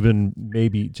cylinders, even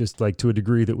maybe just like to a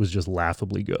degree that was just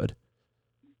laughably good?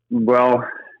 Well,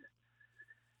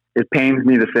 it pains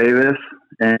me to say this,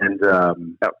 and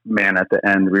man, at the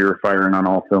end we were firing on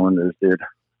all cylinders, dude.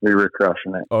 We were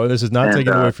crushing it. Oh, this is not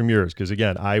taken away from yours, because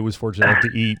again, I was fortunate enough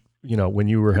to eat. When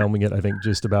you were helming it, I think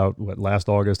just about last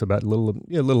August, about a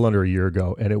little under a year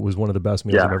ago, and it was one of the best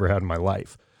meals I've ever had in my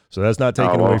life. So that's not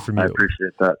taken away from you. I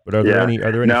appreciate that. But are there any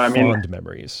fond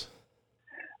memories?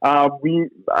 I'd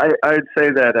say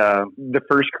that the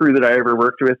first crew that I ever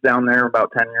worked with down there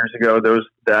about 10 years ago,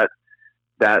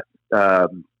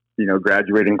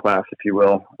 graduating class, if you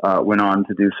will, went on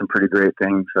to do some pretty great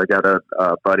things. I got a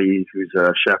buddy who's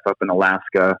a chef up in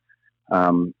Alaska,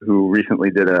 who recently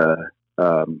did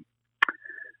I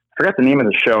forgot the name of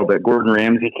the show, but Gordon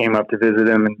Ramsay came up to visit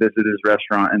him and visit his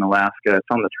restaurant in Alaska. It's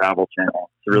on the Travel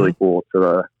Channel. It's really cool.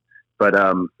 I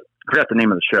forgot the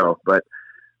name of the show, but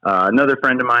another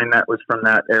friend of mine that was from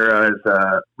that era is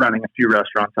running a few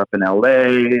restaurants up in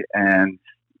LA. And,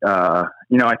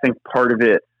 I think part of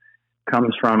it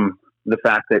comes from the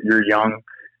fact that you're young,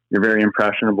 you're very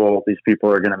impressionable. These people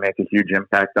are going to make a huge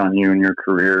impact on you and your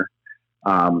career.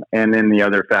 And then the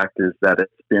other fact is that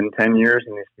it's been 10 years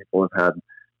and these people have had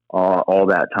all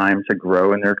that time to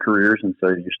grow in their careers. And so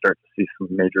you start to see some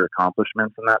major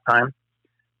accomplishments in that time.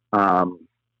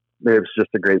 It was just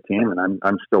a great team. And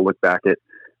I'm still look back at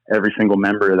every single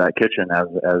member of that kitchen as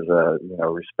a,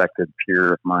 respected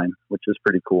peer of mine, which is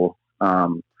pretty cool.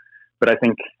 But I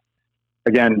think,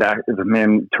 again,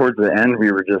 towards the end,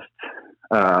 we were just,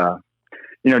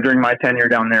 during my tenure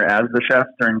down there as the chef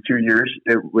during 2 years,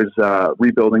 it was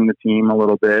rebuilding the team a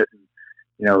little bit.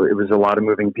 It was a lot of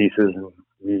moving pieces, and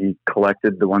we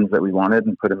collected the ones that we wanted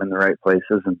and put them in the right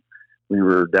places. And we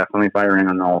were definitely firing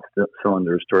on all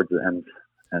cylinders towards the end.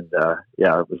 And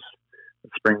it was the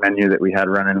spring menu that we had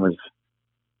running was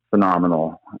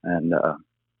phenomenal, and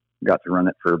got to run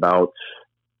it for about,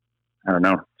 2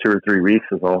 or 3 weeks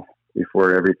is all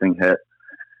before everything hit.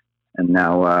 And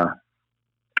now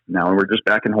we're just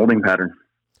back in holding pattern,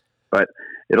 but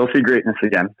it'll see greatness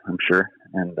again, I'm sure.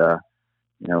 And,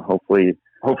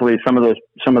 hopefully some of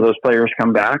those players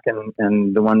come back,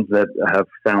 and the ones that have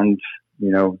found,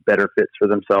 better fits for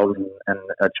themselves and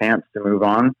a chance to move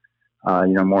on,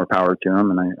 more power to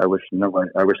them. And I wish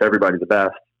everybody the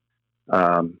best.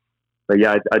 But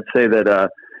yeah, I'd say that,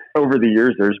 over the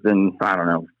years, there's been,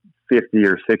 50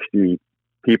 or 60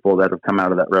 people that have come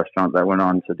out of that restaurant that went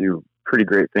on to do pretty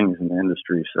great things in the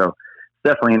industry. So it's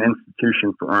definitely an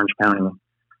institution for Orange County.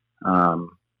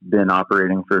 Been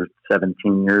operating for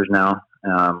 17 years now,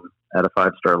 at a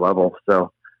 5-star level.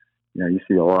 So, you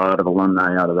see a lot of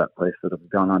alumni out of that place that have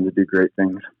gone on to do great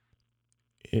things.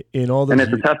 In all those, and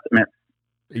it's a testament.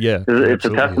 Yeah, it's a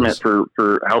testament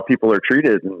for how people are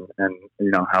treated and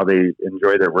how they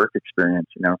enjoy their work experience.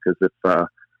 Because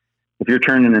if you're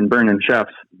turning and burning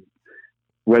chefs,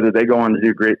 whether they go on to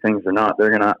do great things or not,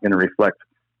 they're not going to reflect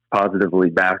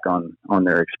positively back on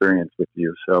their experience with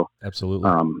you. So absolutely.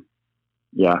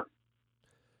 Yeah.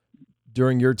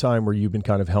 During your time where you've been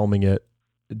kind of helming it,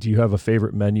 do you have a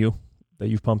favorite menu that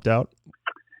you've pumped out?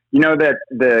 That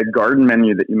the garden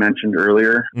menu that you mentioned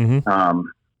earlier, it's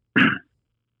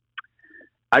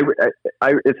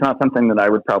not something that I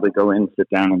would probably go in, sit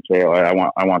down and say, I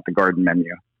want the garden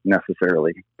menu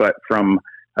necessarily, but from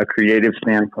a creative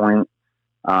standpoint,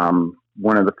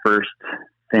 one of the first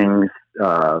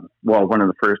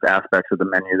aspects of the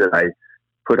menu that I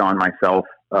put on myself,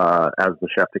 as the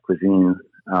chef de cuisine,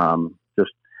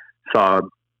 just saw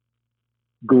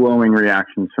glowing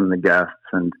reactions from the guests,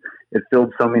 and it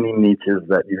filled so many niches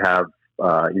that you have,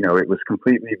 it was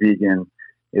completely vegan.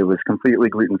 It was completely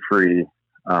gluten-free.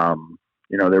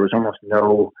 There was almost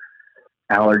no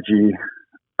allergy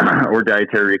or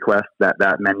dietary requests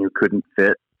that menu couldn't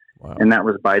fit. Wow. And that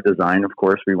was by design. Of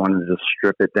course, we wanted to just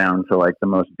strip it down to like the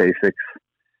most basics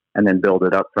and then build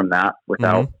it up from that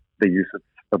without the use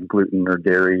of of gluten or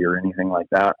dairy or anything like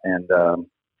that. And,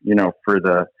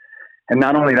 and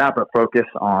not only that, but focus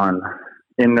on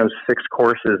in those 6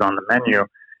 courses on the menu,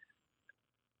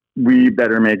 we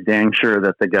better make dang sure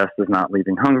that the guest is not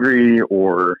leaving hungry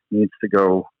or needs to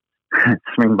go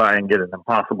swing by and get an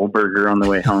Impossible Burger on the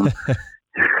way home.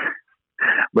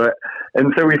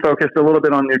 And so we focused a little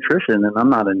bit on nutrition, and I'm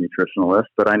not a nutritionalist,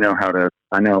 but I know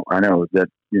that,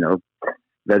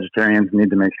 vegetarians need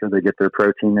to make sure they get their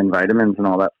protein and vitamins and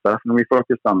all that stuff. And we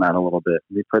focused on that a little bit.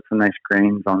 We put some nice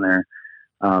grains on there.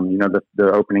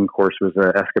 The opening course was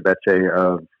a escabeche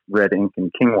of red ink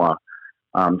and quinoa.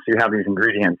 So you have these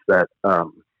ingredients that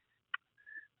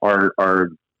are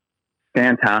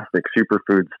fantastic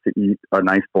superfoods to eat a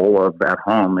nice bowl of at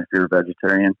home if you're a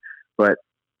vegetarian. But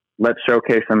let's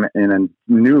showcase them in a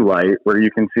new light where you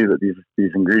can see that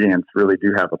these ingredients really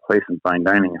do have a place in fine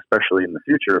dining, especially in the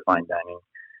future of fine dining,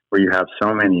 where you have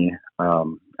so many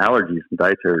allergies and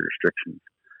dietary restrictions.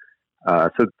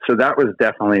 So that was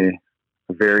definitely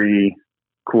a very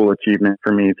cool achievement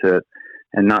for me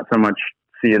and not so much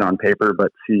see it on paper,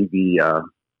 but see the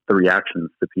reactions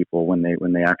to people when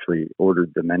they actually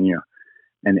ordered the menu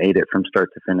and ate it from start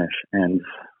to finish. And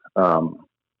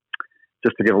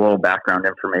just to give a little background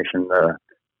information,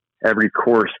 every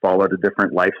course followed a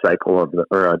different life cycle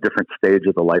or a different stage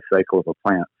of the life cycle of a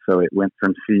plant. So it went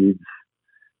from seeds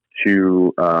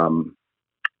to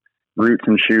roots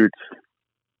and shoots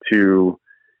to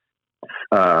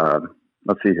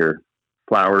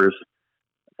flowers,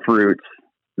 fruits,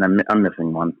 and I'm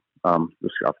missing one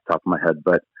just off the top of my head.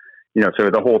 But so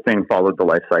the whole thing followed the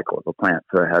life cycle of a plant.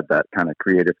 So I had that kind of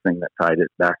creative thing that tied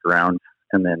it back around,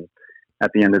 and then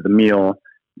at the end of the meal,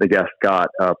 the guest got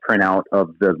a printout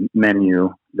of the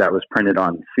menu that was printed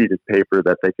on seeded paper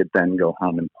that they could then go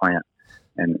home and plant.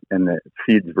 And the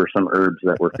seeds were some herbs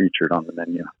that were featured on the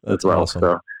menu. That's as well. Awesome.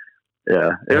 So,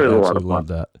 yeah, it was a lot of fun. Love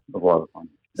that. A lot of fun.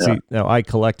 Yeah. See, now I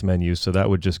collect menus, so that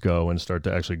would just go and start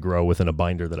to actually grow within a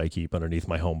binder that I keep underneath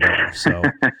my home bar. So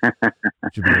it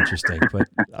should be interesting, but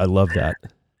I love that.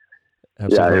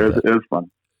 Absolutely. Yeah, it was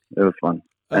fun. It was fun.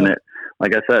 And it,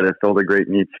 like I said, it filled a great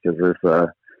niche because there's,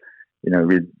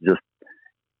 we just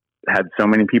had so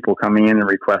many people coming in and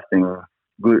requesting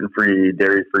gluten-free,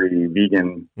 dairy-free,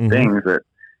 vegan things that,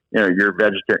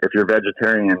 if your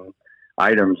vegetarian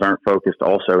items aren't focused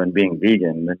also in being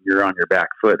vegan, then you're on your back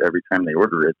foot every time they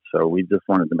order it. So we just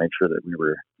wanted to make sure that we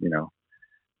were,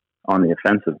 on the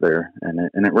offensive there,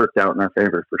 and it worked out in our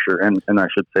favor for sure. And I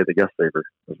should say the guest favor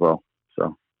as well.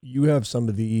 So you have some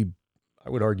of the, I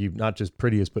would argue, not just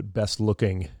prettiest, but best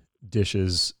looking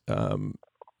dishes.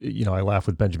 I laughed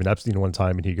with Benjamin Epstein one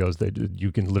time and he goes,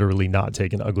 you can literally not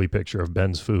take an ugly picture of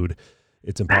Ben's food.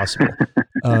 It's impossible.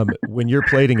 When you're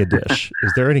plating a dish,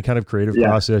 is there any kind of creative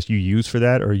process you use for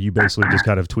that? Or are you basically just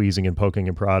kind of tweezing and poking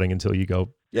and prodding until you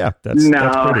go, yeah, that's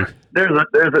pretty? There's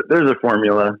a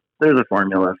formula. There's a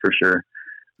formula for sure.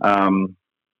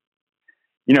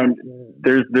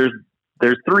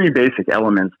 There's 3 basic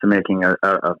elements to making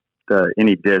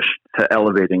any dish, to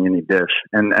elevating any dish.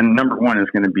 And number 1 is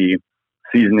going to be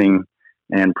seasoning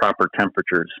and proper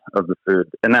temperatures of the food.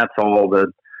 And that's all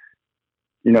the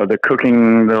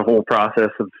cooking, the whole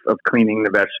process of cleaning the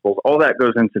vegetables, all that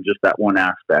goes into just that one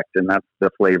aspect. And that's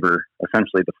the flavor,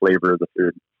 essentially the flavor of the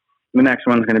food. The next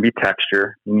one's going to be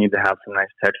texture. You need to have some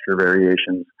nice texture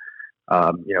variations,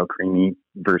 creamy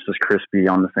versus crispy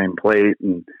on the same plate.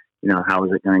 And, how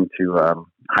is it going to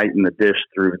heighten the dish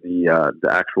through the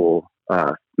actual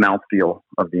mouthfeel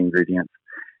of the ingredients.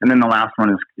 And then the last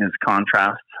one is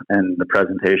contrast and the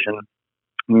presentation.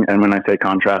 And when I say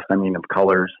contrast, I mean of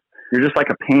colors. You're just like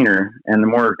a painter, and the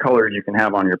more colors you can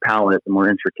have on your palette, the more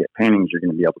intricate paintings you're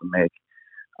going to be able to make.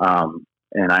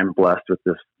 And I'm blessed with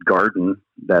this garden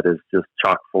that is just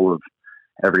chock full of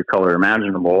every color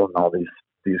imaginable, and all these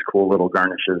cool little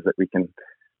garnishes that we can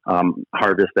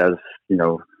harvest as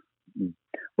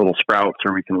little sprouts,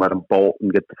 or we can let them bolt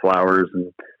and get the flowers,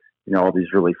 and all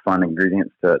these really fun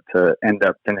ingredients to end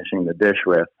up finishing the dish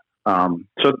with.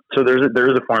 So there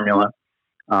is a formula.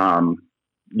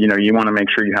 You want to make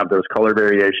sure you have those color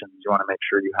variations. You want to make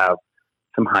sure you have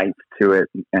some height to it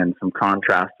and some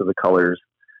contrast to the colors.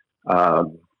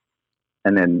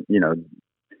 And then,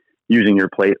 using your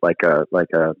plate like a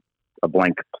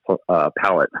blank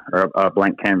palette, or a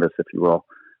blank canvas, if you will.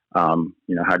 How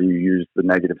do you use the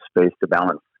negative space to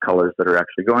balance the colors that are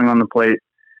actually going on the plate?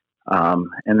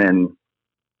 And then,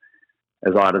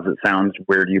 as odd as it sounds,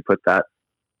 where do you put that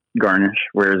garnish?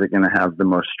 Where is it going to have the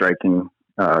most striking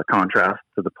contrast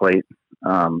to the plate?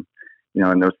 And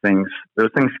those things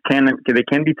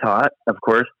can be taught, of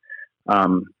course.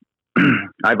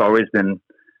 I've always been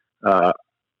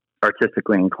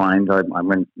artistically inclined. I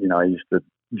used to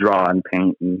draw and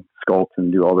paint and sculpt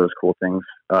and do all those cool things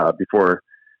before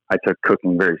I took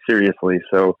cooking very seriously.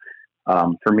 So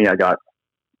for me, I got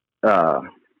quite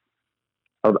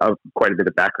a bit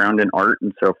of background in art,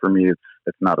 and so for me,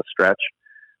 it's not a stretch.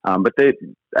 But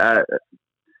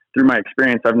through my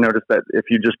experience, I've noticed that if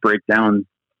you just break down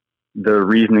the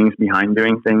reasonings behind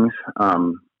doing things,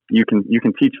 you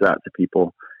can teach that to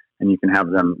people, and you can have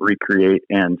them recreate,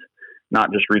 and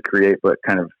not just recreate, but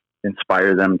kind of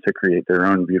inspire them to create their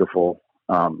own beautiful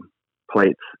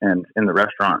plates. And in the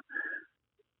restaurant,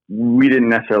 we didn't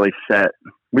necessarily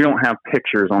we don't have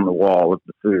pictures on the wall of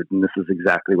the food, and this is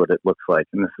exactly what it looks like,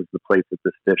 and this is the plate that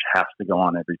this dish has to go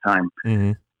on every time.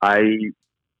 Mm-hmm. I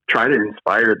try to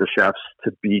inspire the chefs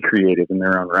to be creative in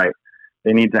their own right.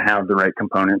 They need to have the right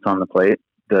components on the plate.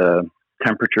 The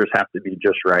temperatures have to be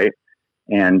just right.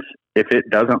 And if it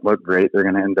doesn't look great, they're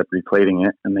going to end up replating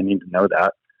it, and they need to know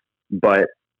that. But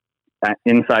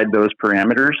inside those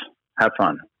parameters, have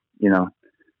fun,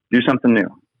 do something new,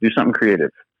 do something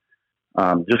creative.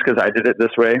 Just because I did it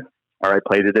this way or I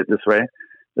plated it this way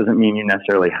doesn't mean you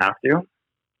necessarily have to,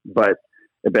 but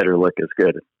it better look as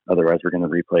good. Otherwise we're going to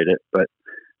replate it. But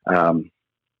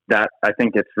that, I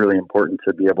think it's really important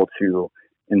to be able to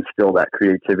instill that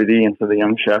creativity into the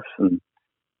young chefs. And,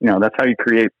 that's how you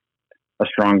create a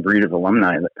strong breed of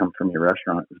alumni that come from your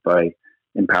restaurant, is by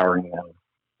empowering them,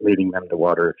 leading them to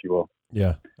water, if you will.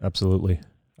 Yeah, absolutely.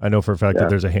 I know for a fact that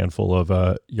there's a handful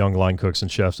of young line cooks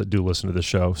and chefs that do listen to the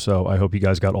show. So I hope you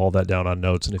guys got all that down on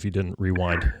notes. And if you didn't,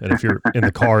 rewind. And if you're in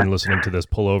the car and listening to this,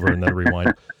 pull over and then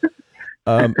rewind.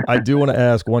 I do want to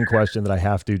ask one question that I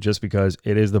have to, just because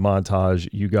it is the montage.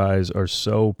 You guys are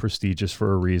so prestigious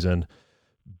for a reason.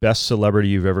 Best celebrity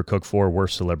you've ever cooked for,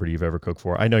 worst celebrity you've ever cooked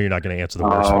for. I know you're not going to answer the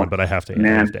worst one, but I have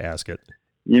to ask it.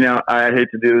 I hate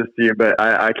to do this to you, but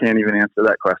I can't even answer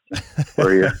that question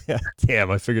for you.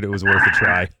 Damn, I figured it was worth a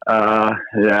try.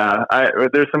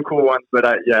 There's some cool ones, but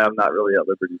I'm not really at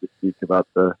liberty to speak about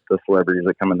the celebrities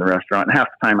that come in the restaurant. And half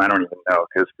the time I don't even know,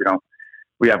 because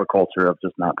we have a culture of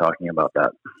just not talking about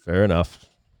that. Fair enough.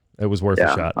 It was worth a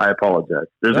shot. I apologize.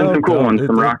 There's been some cool ones,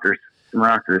 some rockers. It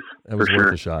was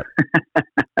worth a shot.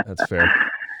 That's fair.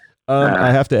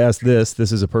 I have to ask this.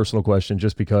 This is a personal question,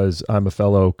 just because I'm a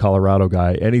fellow Colorado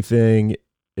guy.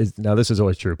 Now this is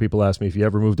always true. People ask me, if you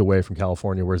ever moved away from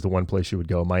California, where's the one place you would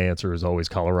go? My answer is always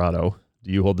Colorado.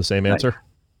 Do you hold the same answer?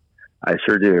 I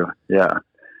sure do. Yeah.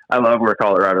 I love where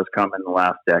Colorado's come in the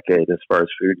last decade as far as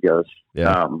food goes.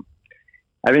 Yeah.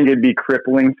 I think it'd be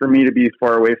crippling for me to be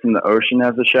far away from the ocean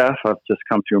as a chef. I've just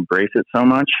come to embrace it so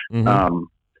much. Mm-hmm.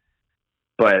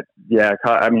 But yeah,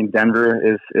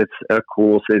 Denver it's a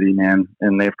cool city, man,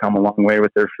 and they've come a long way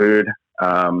with their food.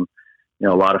 A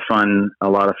lot of fun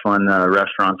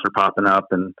restaurants are popping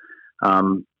up, and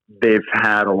they've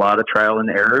had a lot of trial and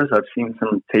errors. I've seen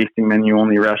some tasting menu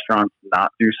only restaurants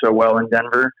not do so well in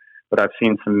Denver, but I've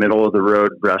seen some middle of the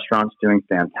road restaurants doing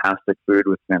fantastic food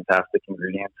with fantastic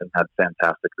ingredients and had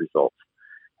fantastic results.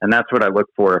 And that's what I look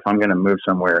for if I'm going to move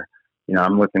somewhere.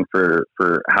 I'm looking for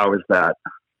how is that.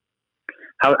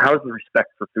 How is the respect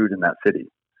for food in that city?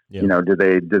 Yeah. Do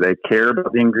they care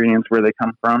about the ingredients, where they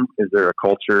come from? Is there a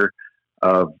culture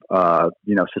of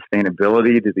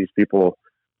sustainability? Do these people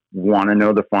want to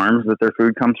know the farms that their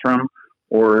food comes from,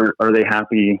 or are they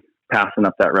happy passing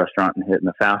up that restaurant and hitting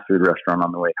a fast food restaurant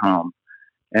on the way home?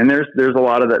 And there's a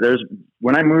lot of that.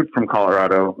 When I moved from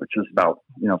Colorado, which is about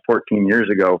 14 years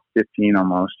ago, 15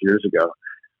 almost years ago,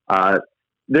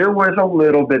 there was a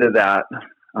little bit of that.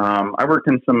 I worked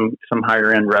in some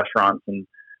higher end restaurants, and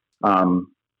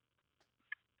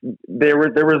there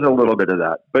was a little bit of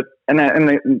that, but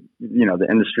the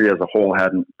industry as a whole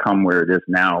hadn't come where it is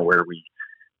now, where we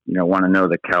want to know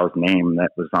the cow's name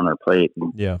that was on our plate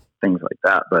and things like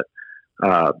that. But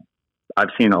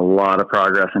I've seen a lot of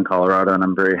progress in Colorado, and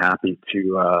I'm very happy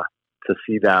to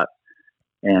see that.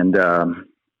 And I've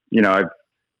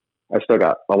still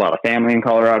got a lot of family in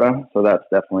Colorado, so that's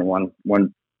definitely one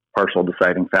partial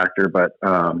deciding factor, but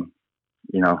I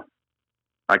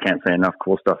can't say enough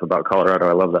cool stuff about Colorado.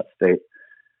 I love that state.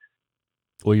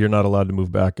 Well, you're not allowed to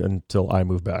move back until I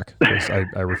move back, because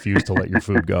I refuse to let your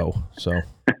food go. So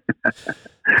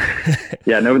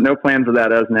no plans of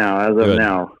that as of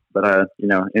now, but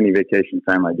any vacation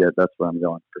time I get, that's where I'm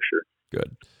going for sure.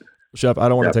 Good. Chef, I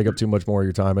don't want to take up too much more of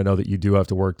your time. I know that you do have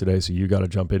to work today, so you got to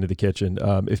jump into the kitchen.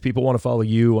 If people want to follow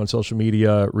you on social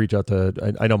media, reach out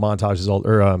to, I know Montage is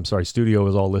Studio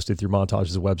is all listed through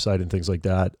Montage's website and things like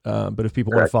that. But if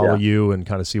people want to follow you and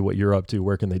kind of see what you're up to,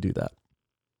 where can they do that?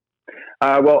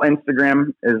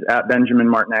 Instagram is at Benjamin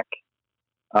Martinek.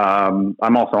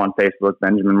 I'm also on Facebook,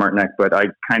 Benjamin Martinek, but I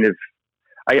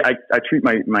treat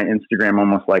my Instagram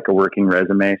almost like a working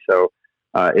resume. So,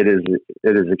 it is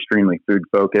extremely food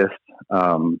focused.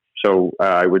 So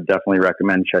I would definitely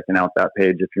recommend checking out that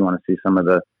page if you want to see some of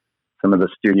the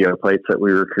studio plates that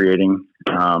we were creating.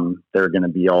 They're going to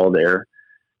be all there.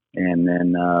 And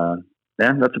then,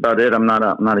 that's about it. I'm not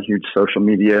a huge social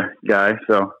media guy,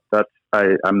 so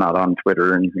I'm not on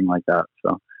Twitter or anything like that.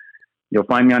 So you'll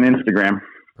find me on Instagram.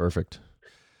 Perfect.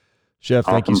 Chef,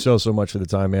 Awesome. Thank you so much for the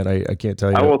time, man. I can't tell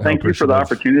you. I will thank you for the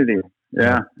opportunity.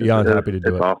 Yeah. Beyond happy to do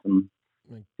it. It's awesome.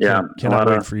 Yeah. Cannot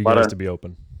wait for you guys to be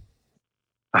open.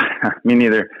 Me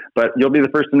neither, but you'll be the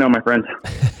first to know, my friends.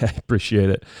 I appreciate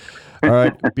it. All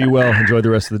right. Be well. Enjoy the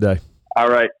rest of the day. All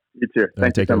right. You too.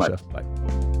 Thank you so much. Chef. Bye.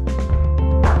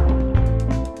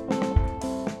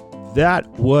 That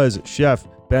was Chef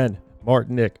Ben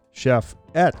Martinek, chef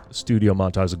at Studio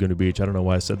Montage Laguna Beach. I don't know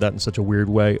why I said that in such a weird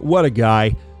way. What a guy.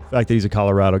 The fact that he's a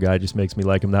Colorado guy just makes me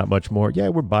like him that much more. Yeah,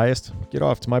 we're biased. Get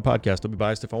off. It's my podcast. I'll be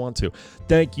biased if I want to.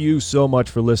 Thank you so much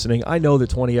for listening. I know that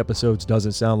 20 episodes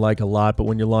doesn't sound like a lot, but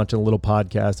when you're launching a little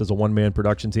podcast as a one-man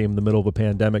production team in the middle of a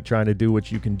pandemic trying to do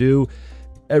what you can do,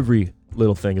 every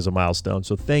little thing is a milestone.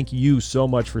 So thank you so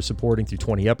much for supporting through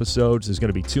 20 episodes. There's going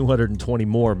to be 220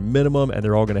 more minimum, and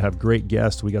they're all going to have great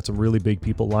guests. We got some really big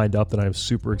people lined up that I'm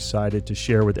super excited to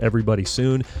share with everybody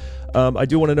soon. I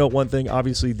do want to note one thing.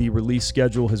 Obviously, the release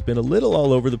schedule has been a little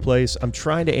all over the place. I'm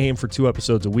trying to aim for 2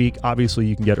 episodes a week. Obviously,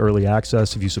 you can get early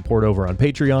access if you support over on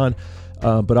Patreon.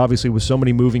 But obviously, with so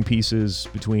many moving pieces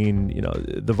between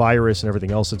the virus and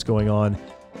everything else that's going on,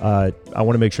 I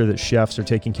want to make sure that chefs are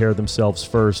taking care of themselves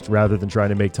first rather than trying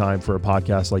to make time for a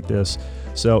podcast like this.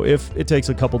 So if it takes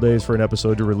a couple days for an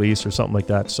episode to release or something like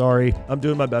that, sorry. I'm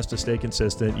doing my best to stay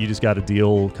consistent. You just got to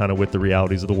deal kind of with the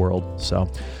realities of the world.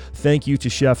 So thank you to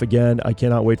Chef again. I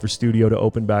cannot wait for Studio to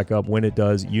open back up. When it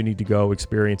does, you need to go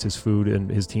experience his food and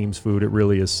his team's food. It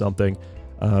really is something.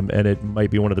 And it might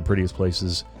be one of the prettiest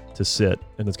places to sit.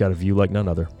 And it's got a view like none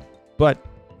other. But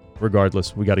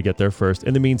regardless, we got to get there first.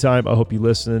 In the meantime, I hope you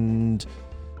listened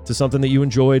to something that you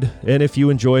enjoyed. And if you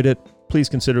enjoyed it, please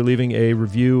consider leaving a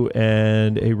review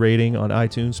and a rating on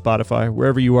iTunes, Spotify,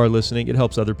 wherever you are listening. It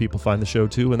helps other people find the show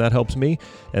too, and that helps me,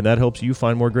 and that helps you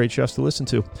find more great chefs to listen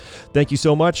to. Thank you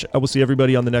so much. I will see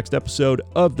everybody on the next episode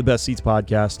of the Best Seats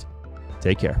Podcast.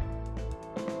 Take care.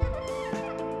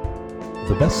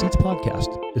 The Best Seats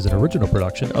Podcast is an original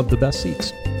production of The Best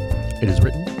Seats. It is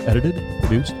written, edited,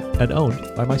 produced, and owned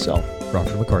by myself,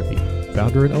 Crawford McCarthy,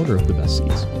 founder and owner of The Best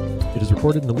Seats. It is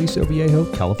recorded in Aliso Viejo,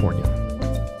 California.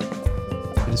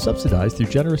 It is subsidized through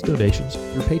generous donations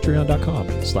through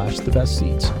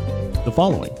patreon.com/thebestseats. The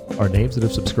following are names that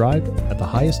have subscribed at the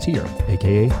highest tier,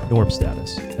 aka norm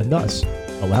status, and thus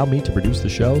allow me to produce the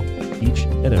show each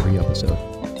and every episode.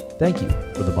 Thank you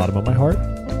from the bottom of my heart.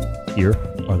 Here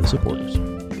are the supporters: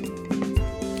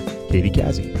 Katie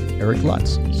Kazzi, Eric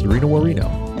Lutz, Serena Warino,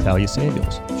 Talia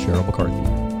Samuels, Cheryl McCarthy.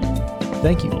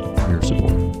 Thank you for your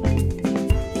support.